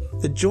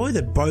 The joy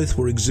that both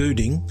were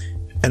exuding,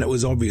 and it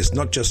was obvious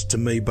not just to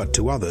me but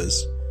to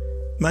others,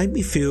 made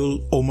me feel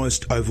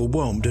almost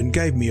overwhelmed and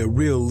gave me a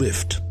real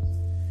lift.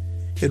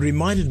 It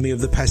reminded me of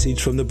the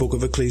passage from the book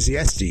of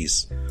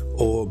Ecclesiastes,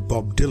 or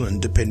Bob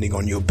Dylan depending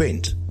on your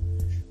bent,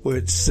 where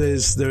it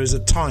says there is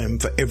a time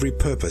for every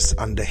purpose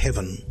under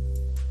heaven.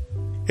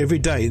 Every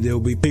day there will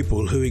be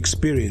people who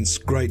experience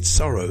great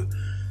sorrow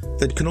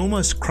that can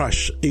almost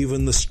crush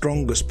even the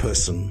strongest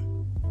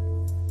person.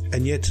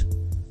 And yet,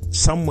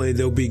 somewhere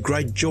there will be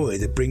great joy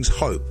that brings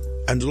hope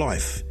and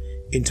life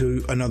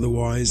into an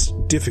otherwise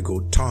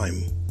difficult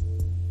time.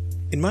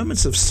 In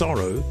moments of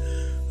sorrow,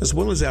 as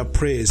well as our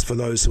prayers for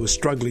those who are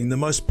struggling, the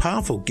most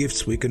powerful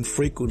gifts we can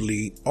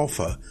frequently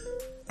offer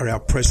are our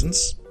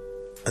presence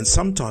and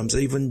sometimes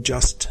even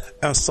just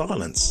our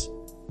silence.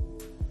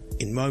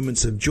 In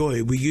moments of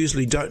joy, we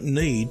usually don't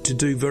need to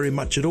do very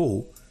much at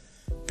all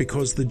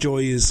because the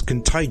joy is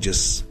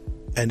contagious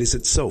and is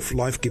itself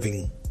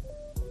life-giving.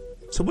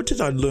 So what did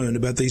I learn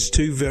about these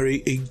two very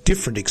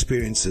different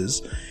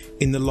experiences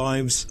in the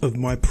lives of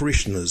my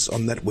parishioners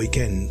on that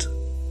weekend?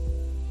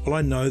 Well,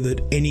 I know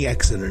that any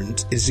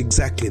accident is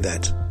exactly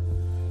that,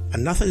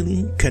 and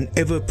nothing can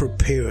ever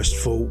prepare us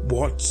for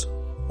what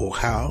or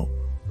how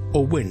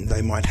or when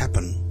they might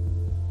happen.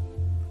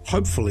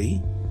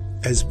 Hopefully,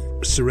 as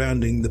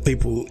surrounding the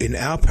people in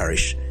our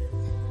parish,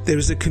 there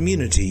is a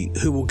community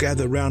who will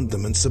gather round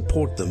them and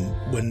support them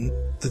when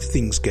the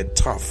things get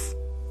tough.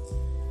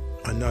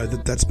 I know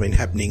that that's been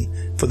happening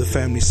for the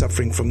family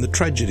suffering from the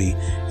tragedy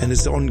and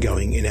is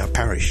ongoing in our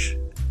parish.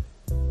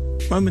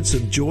 Moments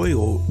of joy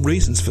or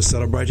reasons for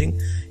celebrating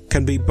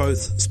can be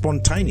both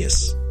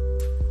spontaneous,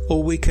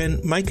 or we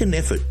can make an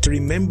effort to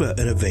remember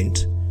an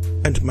event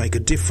and make a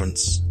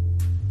difference.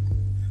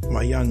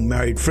 My young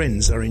married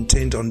friends are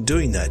intent on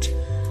doing that,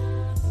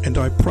 and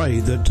I pray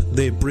that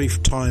their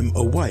brief time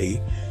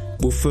away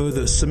will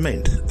further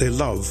cement their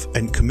love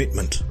and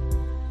commitment.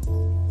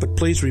 But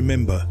please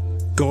remember,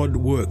 God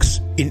works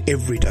in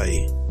every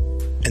day,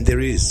 and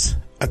there is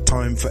a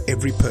time for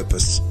every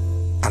purpose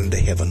under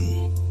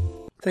heaven.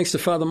 Thanks to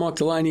Fr Mike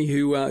Delaney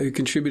who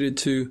contributed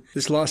to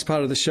this last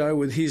part of the show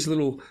with his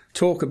little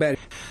talk about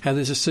how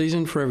there's a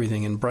season for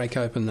everything, and break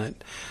open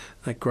that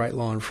great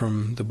line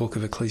from the book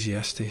of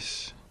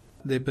Ecclesiastes.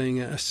 There being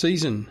a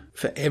season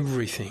for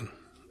everything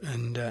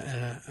and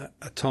a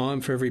time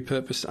for every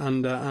purpose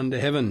under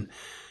heaven.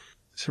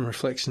 Some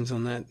reflections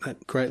on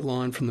that great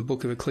line from the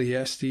book of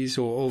Ecclesiastes,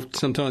 or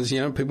sometimes,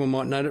 people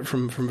might note it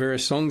from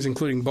various songs,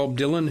 including Bob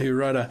Dylan, who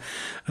wrote a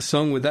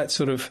song with that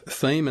sort of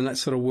theme and that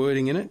sort of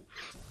wording in it.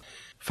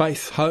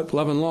 Faith, hope,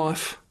 love and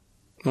life.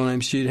 My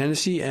name's Jude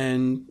Hennessy,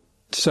 and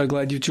so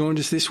glad you've joined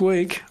us this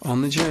week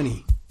on The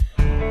Journey.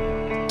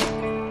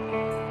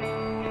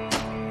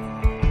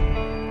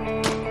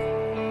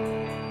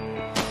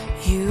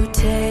 You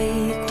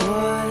take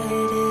what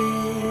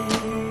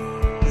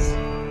is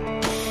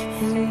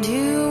and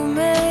you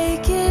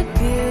make it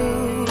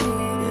beautiful.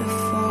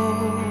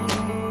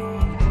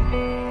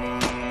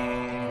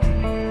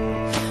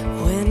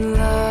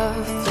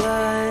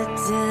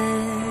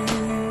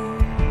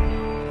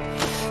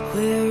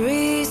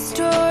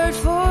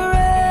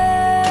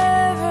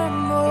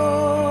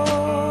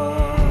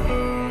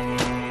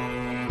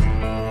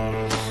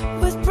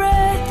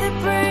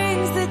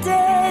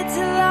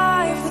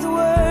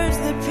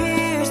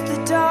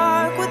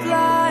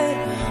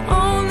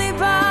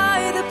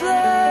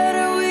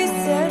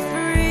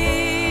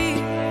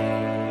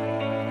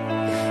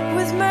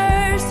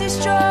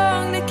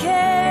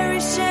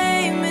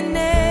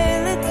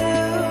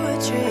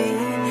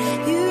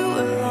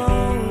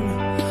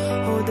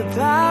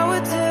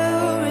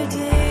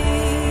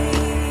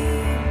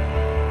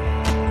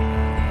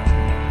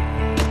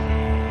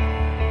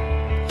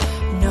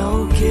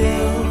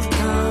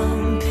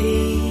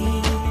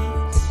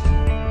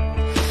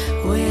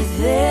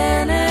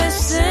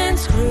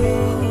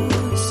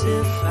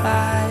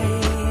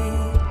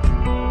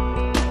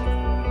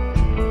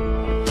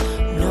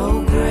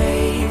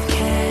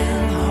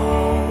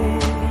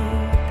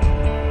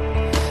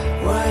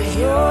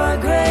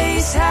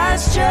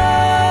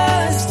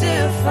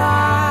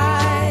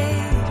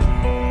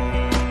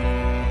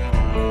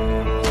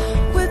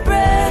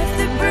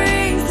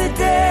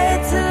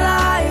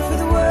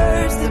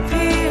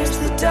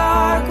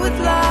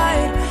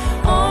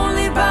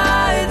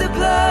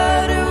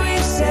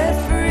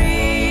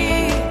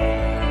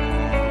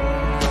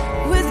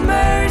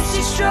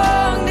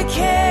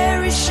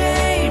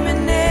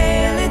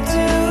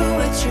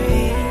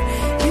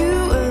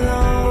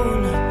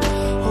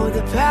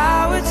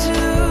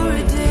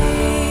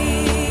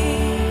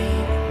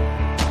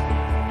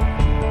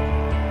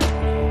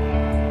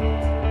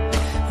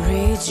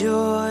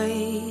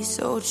 Rejoice,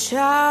 O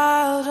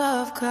child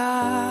of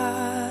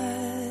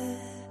God.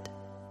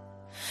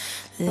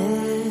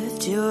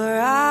 Lift your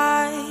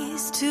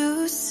eyes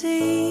to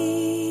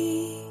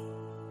see.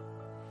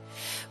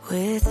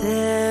 With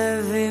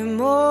every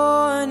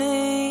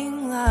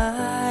morning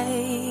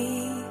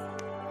light,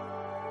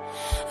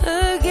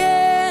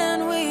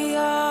 again we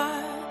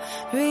are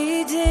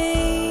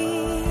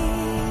redeemed.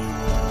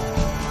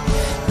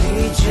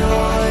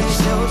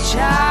 Rejoice, O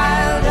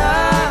child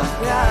of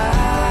God.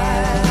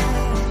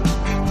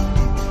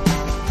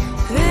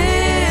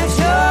 Lift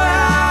your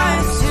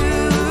eyes to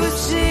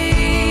see.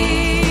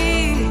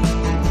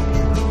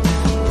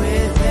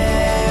 With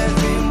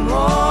every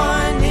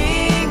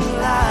morning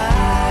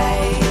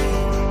light,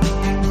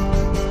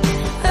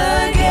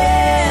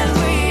 again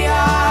we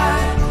are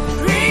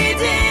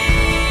redeemed.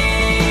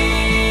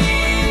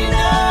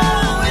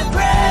 Oh, with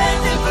breath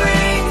that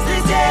brings the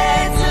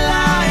dead to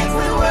life,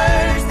 with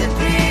words that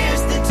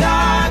pierce the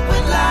dark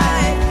with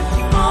light.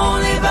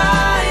 Only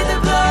by the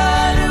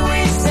blood are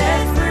we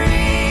set free.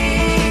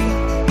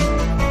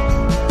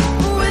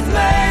 With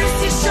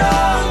mercy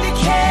strong to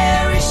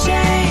carry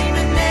shame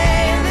and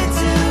nail it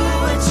to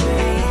a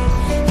tree.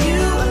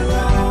 You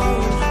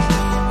alone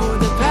hold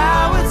the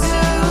power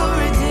to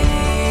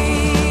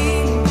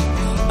redeem.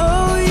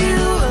 Oh,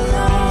 you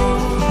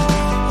alone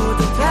hold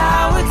the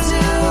power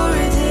to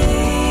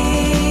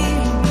redeem.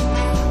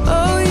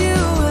 Oh, you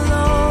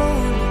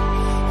alone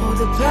hold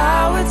the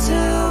power to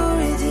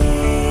redeem.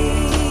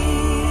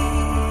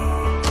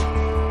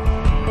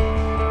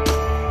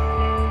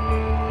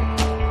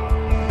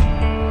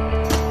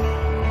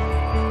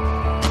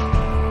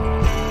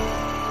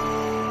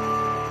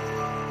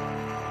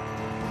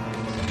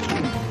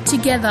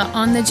 Together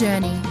on the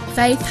journey,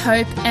 faith,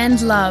 hope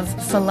and love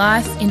for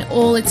life in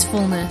all its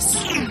fullness.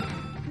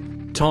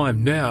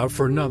 Time now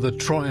for another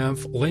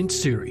Triumph Lent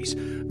series.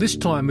 This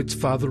time it's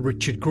Father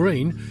Richard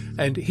Green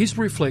and his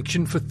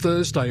reflection for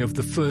Thursday of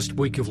the first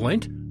week of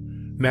Lent,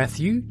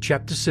 Matthew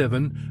chapter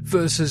 7,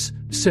 verses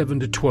 7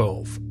 to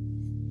 12.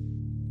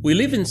 We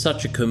live in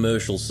such a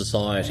commercial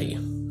society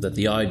that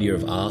the idea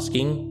of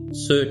asking,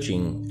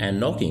 searching and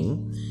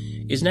knocking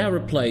is now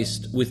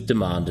replaced with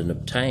demand and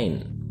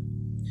obtain.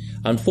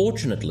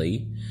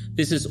 Unfortunately,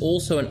 this is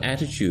also an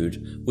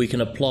attitude we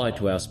can apply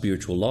to our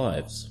spiritual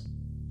lives.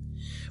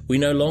 We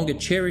no longer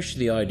cherish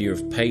the idea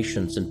of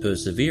patience and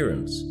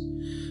perseverance,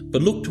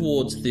 but look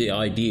towards the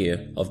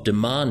idea of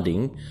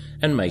demanding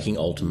and making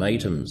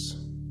ultimatums.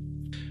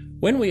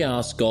 When we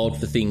ask God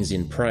for things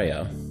in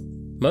prayer,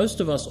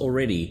 most of us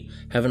already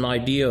have an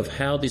idea of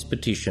how this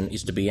petition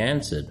is to be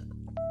answered,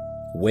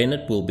 when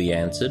it will be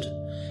answered,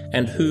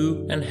 and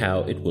who and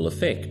how it will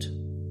affect.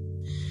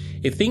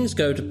 If things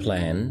go to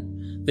plan,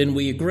 then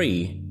we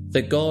agree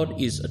that God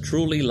is a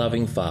truly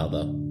loving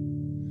Father.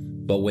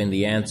 But when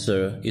the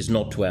answer is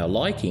not to our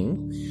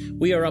liking,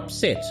 we are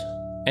upset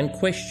and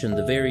question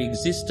the very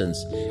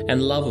existence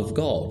and love of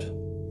God.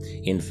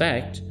 In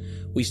fact,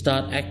 we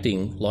start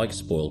acting like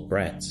spoiled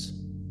brats.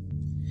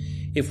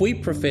 If we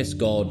profess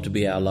God to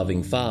be our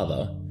loving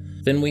Father,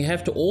 then we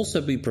have to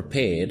also be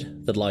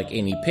prepared that, like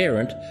any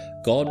parent,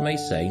 God may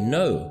say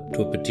no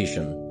to a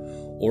petition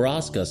or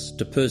ask us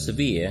to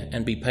persevere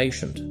and be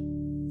patient.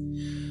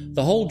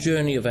 The whole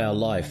journey of our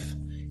life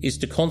is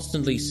to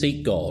constantly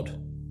seek God,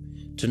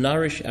 to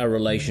nourish our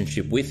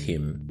relationship with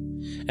Him,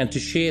 and to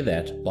share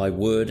that by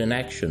word and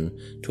action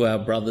to our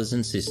brothers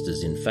and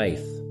sisters in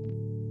faith.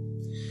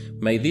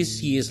 May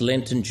this year's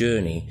Lenten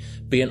journey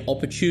be an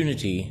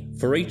opportunity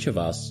for each of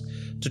us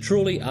to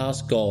truly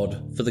ask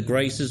God for the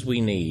graces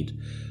we need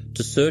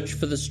to search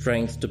for the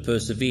strength to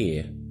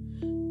persevere,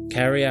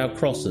 carry our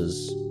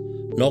crosses,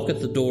 knock at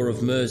the door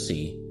of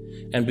mercy,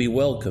 and be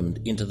welcomed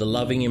into the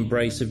loving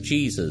embrace of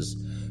Jesus,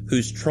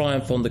 whose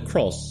triumph on the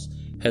cross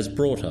has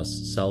brought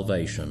us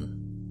salvation.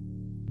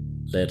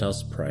 Let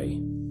us pray.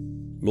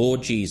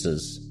 Lord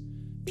Jesus,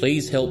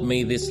 please help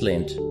me this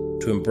Lent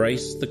to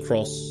embrace the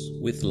cross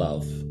with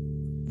love.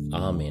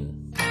 Amen.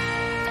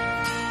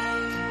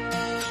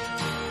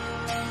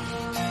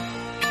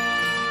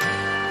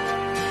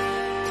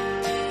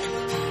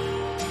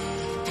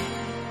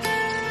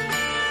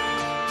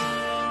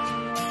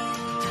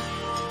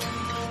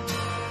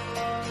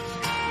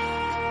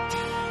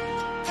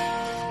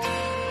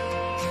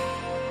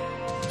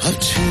 Up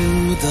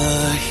to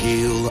the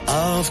hill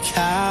of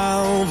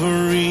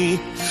Calvary,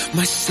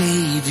 my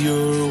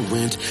Savior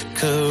went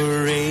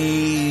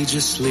courageously,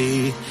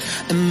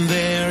 and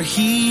there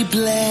He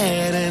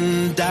bled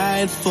and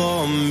died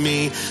for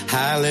me.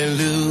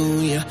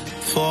 Hallelujah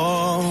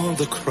for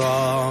the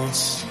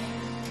cross.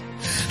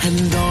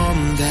 And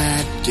on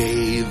that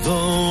day the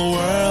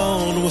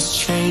world was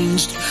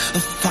changed. A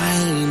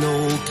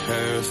final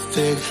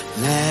perfect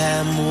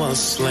Lamb was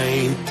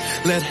slain.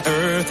 Let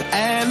earth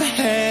and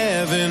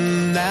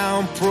heaven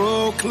now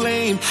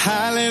proclaim.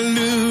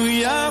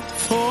 Hallelujah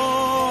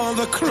for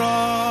the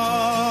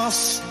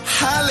cross.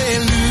 Hallelujah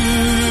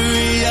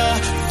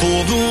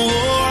for the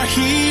war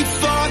He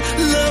fought.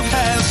 Love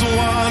has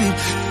won,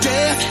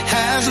 death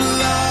has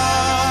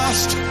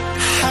lost.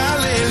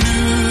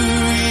 Hallelujah.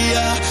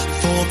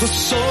 the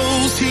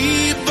souls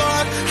he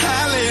bought.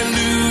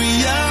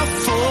 Hallelujah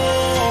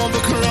for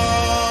the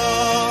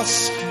cross.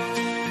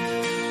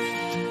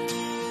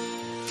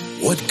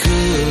 What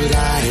good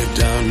I have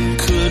done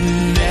could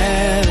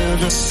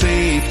never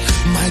save.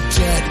 My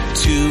debt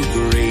too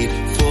great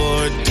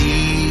for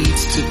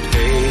deeds to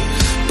pay.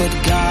 But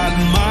God,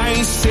 my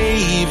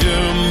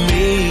Savior,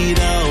 made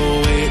a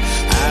way.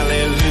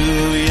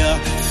 Hallelujah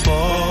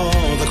for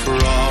the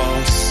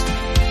cross.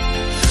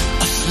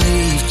 A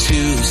slave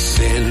to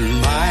sin,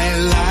 my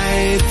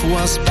life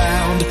was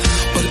bound,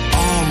 but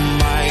all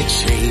my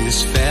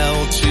chains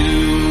fell to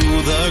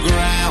the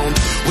ground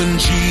when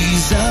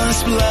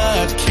Jesus'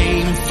 blood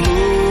came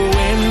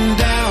flowing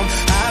down.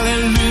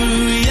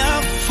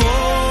 Hallelujah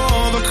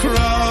for the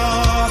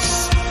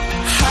cross.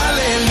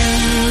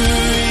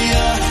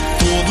 Hallelujah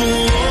for the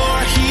war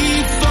he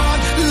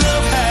fought.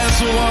 Love has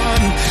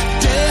won,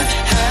 death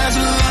has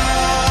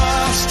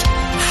lost.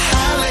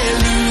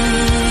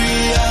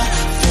 Hallelujah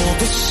for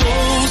the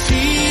souls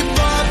he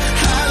bought.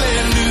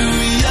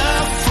 Hallelujah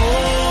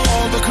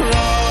for the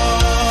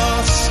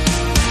cross.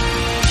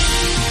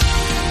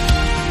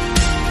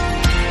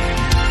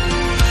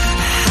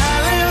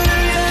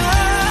 Hallelujah.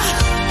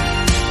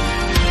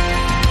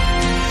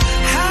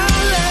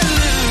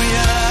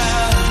 Hallelujah.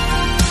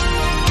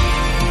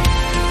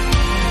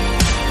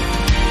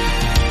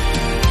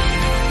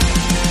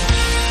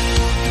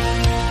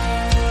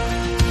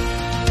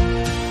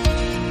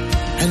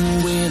 And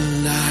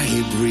when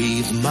I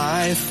breathe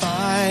my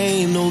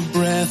final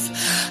breath,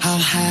 I'll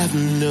have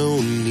no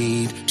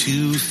need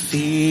to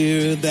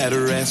fear that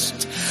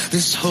rest.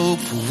 This hope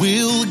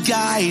will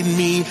guide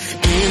me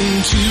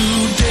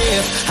into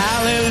death.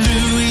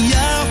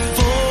 Hallelujah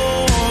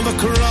for the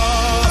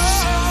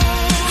cross.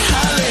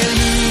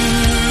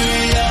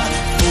 Hallelujah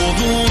for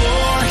the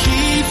war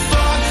he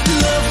fought.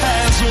 Love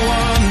has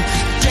won,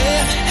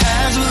 death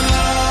has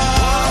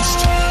lost.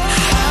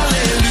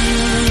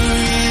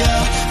 Hallelujah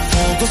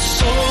for the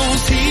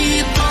souls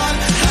he bought.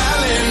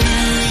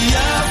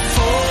 Hallelujah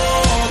for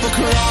the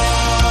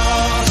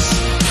cross.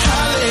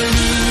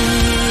 Hallelujah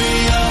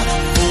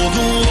for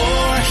the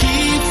war he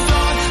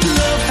fought.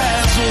 Love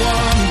has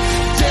won,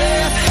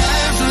 death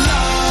has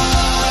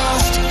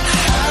lost.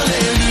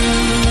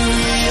 Hallelujah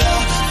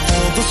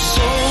for the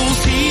souls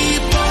he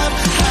bought.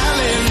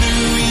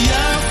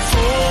 Hallelujah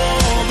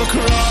for the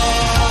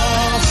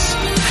cross.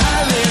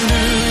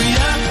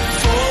 Hallelujah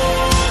for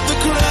the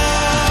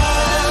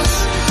cross.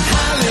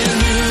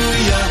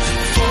 Hallelujah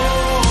for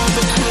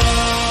the cross.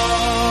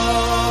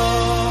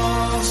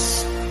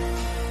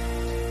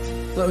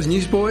 That was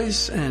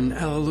Newsboys, and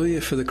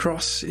Hallelujah for the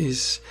Cross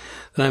is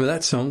the name of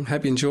that song.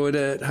 Hope you enjoyed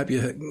it. Hope you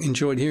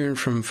enjoyed hearing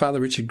from Father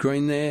Richard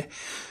Green there,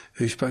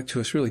 who spoke to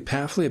us really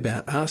powerfully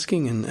about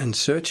asking and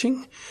searching.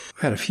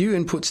 We've had a few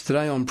inputs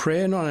today on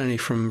prayer, not only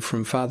from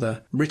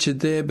Father Richard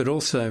there, but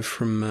also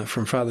from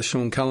Father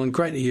Sean Cullen.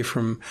 Great to hear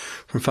from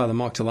Father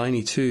Mike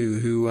Delaney too,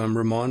 who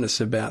remind us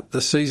about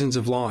the seasons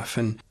of life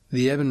and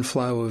the ebb and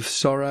flow of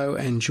sorrow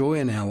and joy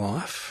in our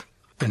life,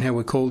 and how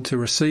we're called to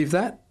receive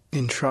that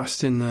in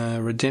trust in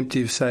the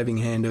redemptive saving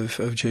hand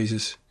of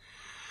Jesus.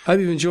 Hope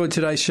you've enjoyed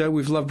today's show.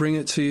 We've loved bringing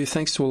it to you.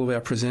 Thanks to all of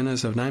our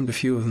presenters. I've named a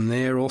few of them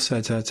there.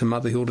 Also to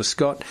Mother Hilda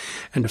Scott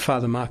and to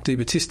Fr Mark De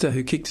Battista,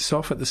 who kicked us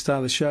off at the start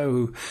of the show,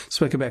 who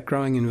spoke about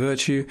growing in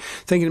virtue.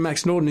 Thank you to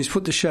Max Norton, who's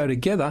put the show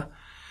together.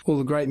 All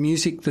the great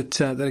music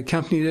that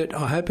accompanied it.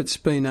 I hope it's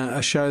been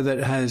a show that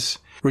has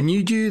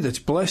renewed you, that's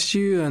blessed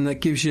you, and that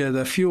gives you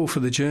the fuel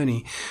for the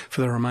journey for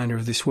the remainder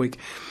of this week.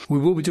 We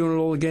will be doing it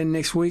all again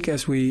next week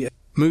as we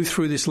move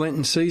through this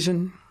Lenten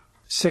season.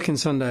 Second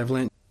Sunday of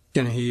Lent.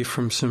 Going to hear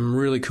from some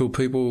really cool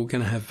people. We're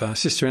going to have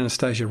Sister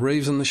Anastasia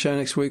Reeves on the show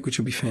next week, which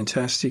will be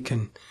fantastic,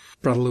 and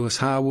Brother Lewis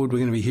Harwood. We're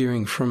going to be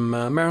hearing from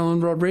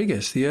Marilyn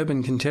Rodriguez, the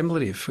urban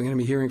contemplative. We're going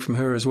to be hearing from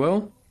her as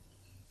well.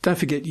 Don't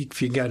forget,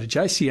 if you go to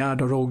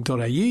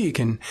jcr.org.au, you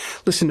can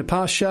listen to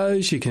past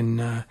shows. You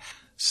can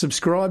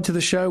subscribe to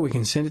the show. We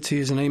can send it to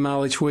you as an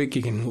email each week.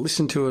 You can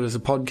listen to it as a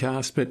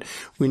podcast. But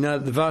we know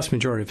that the vast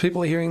majority of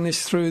people are hearing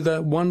this through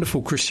the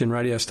wonderful Christian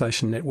radio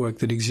station network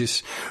that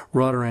exists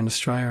right around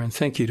Australia. And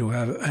thank you to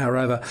our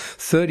over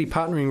 30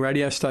 partnering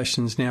radio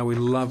stations now. We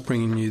love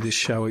bringing you this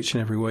show each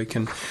and every week.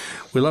 And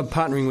we love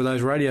partnering with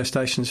those radio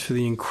stations for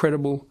the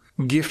incredible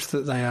gift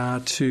that they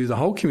are to the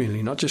whole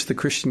community, not just the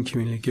Christian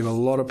community. Give a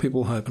lot of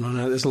people hope. And I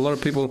know there's a lot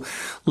of people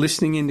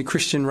listening into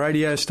Christian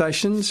radio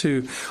stations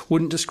who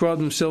wouldn't describe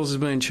themselves as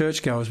being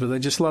churchgoers, but they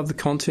just love the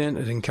content.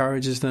 It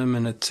encourages them,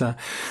 and it's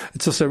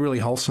also really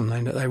wholesome.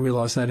 They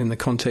realise that in the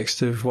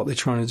context of what they're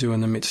trying to do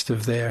in the midst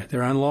of their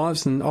own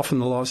lives and often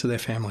the lives of their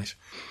families.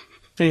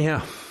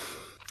 Anyhow,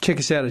 check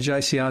us out at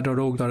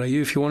jcr.org.au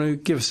if you want to.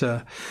 Give us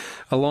a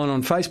line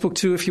on Facebook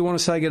too if you want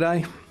to say good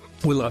day.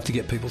 We love to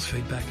get people's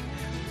feedback.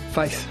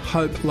 Faith,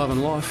 hope, love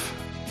and life.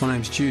 My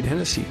name's Jude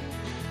Hennessy,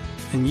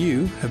 and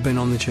you have been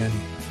on The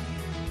Journey.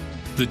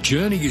 The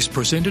Journey is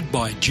presented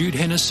by Jude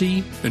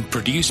Hennessy and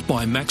produced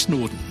by Max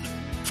Norton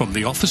from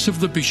the Office of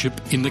the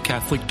Bishop in the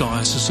Catholic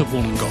Diocese of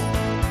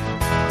Wollongong.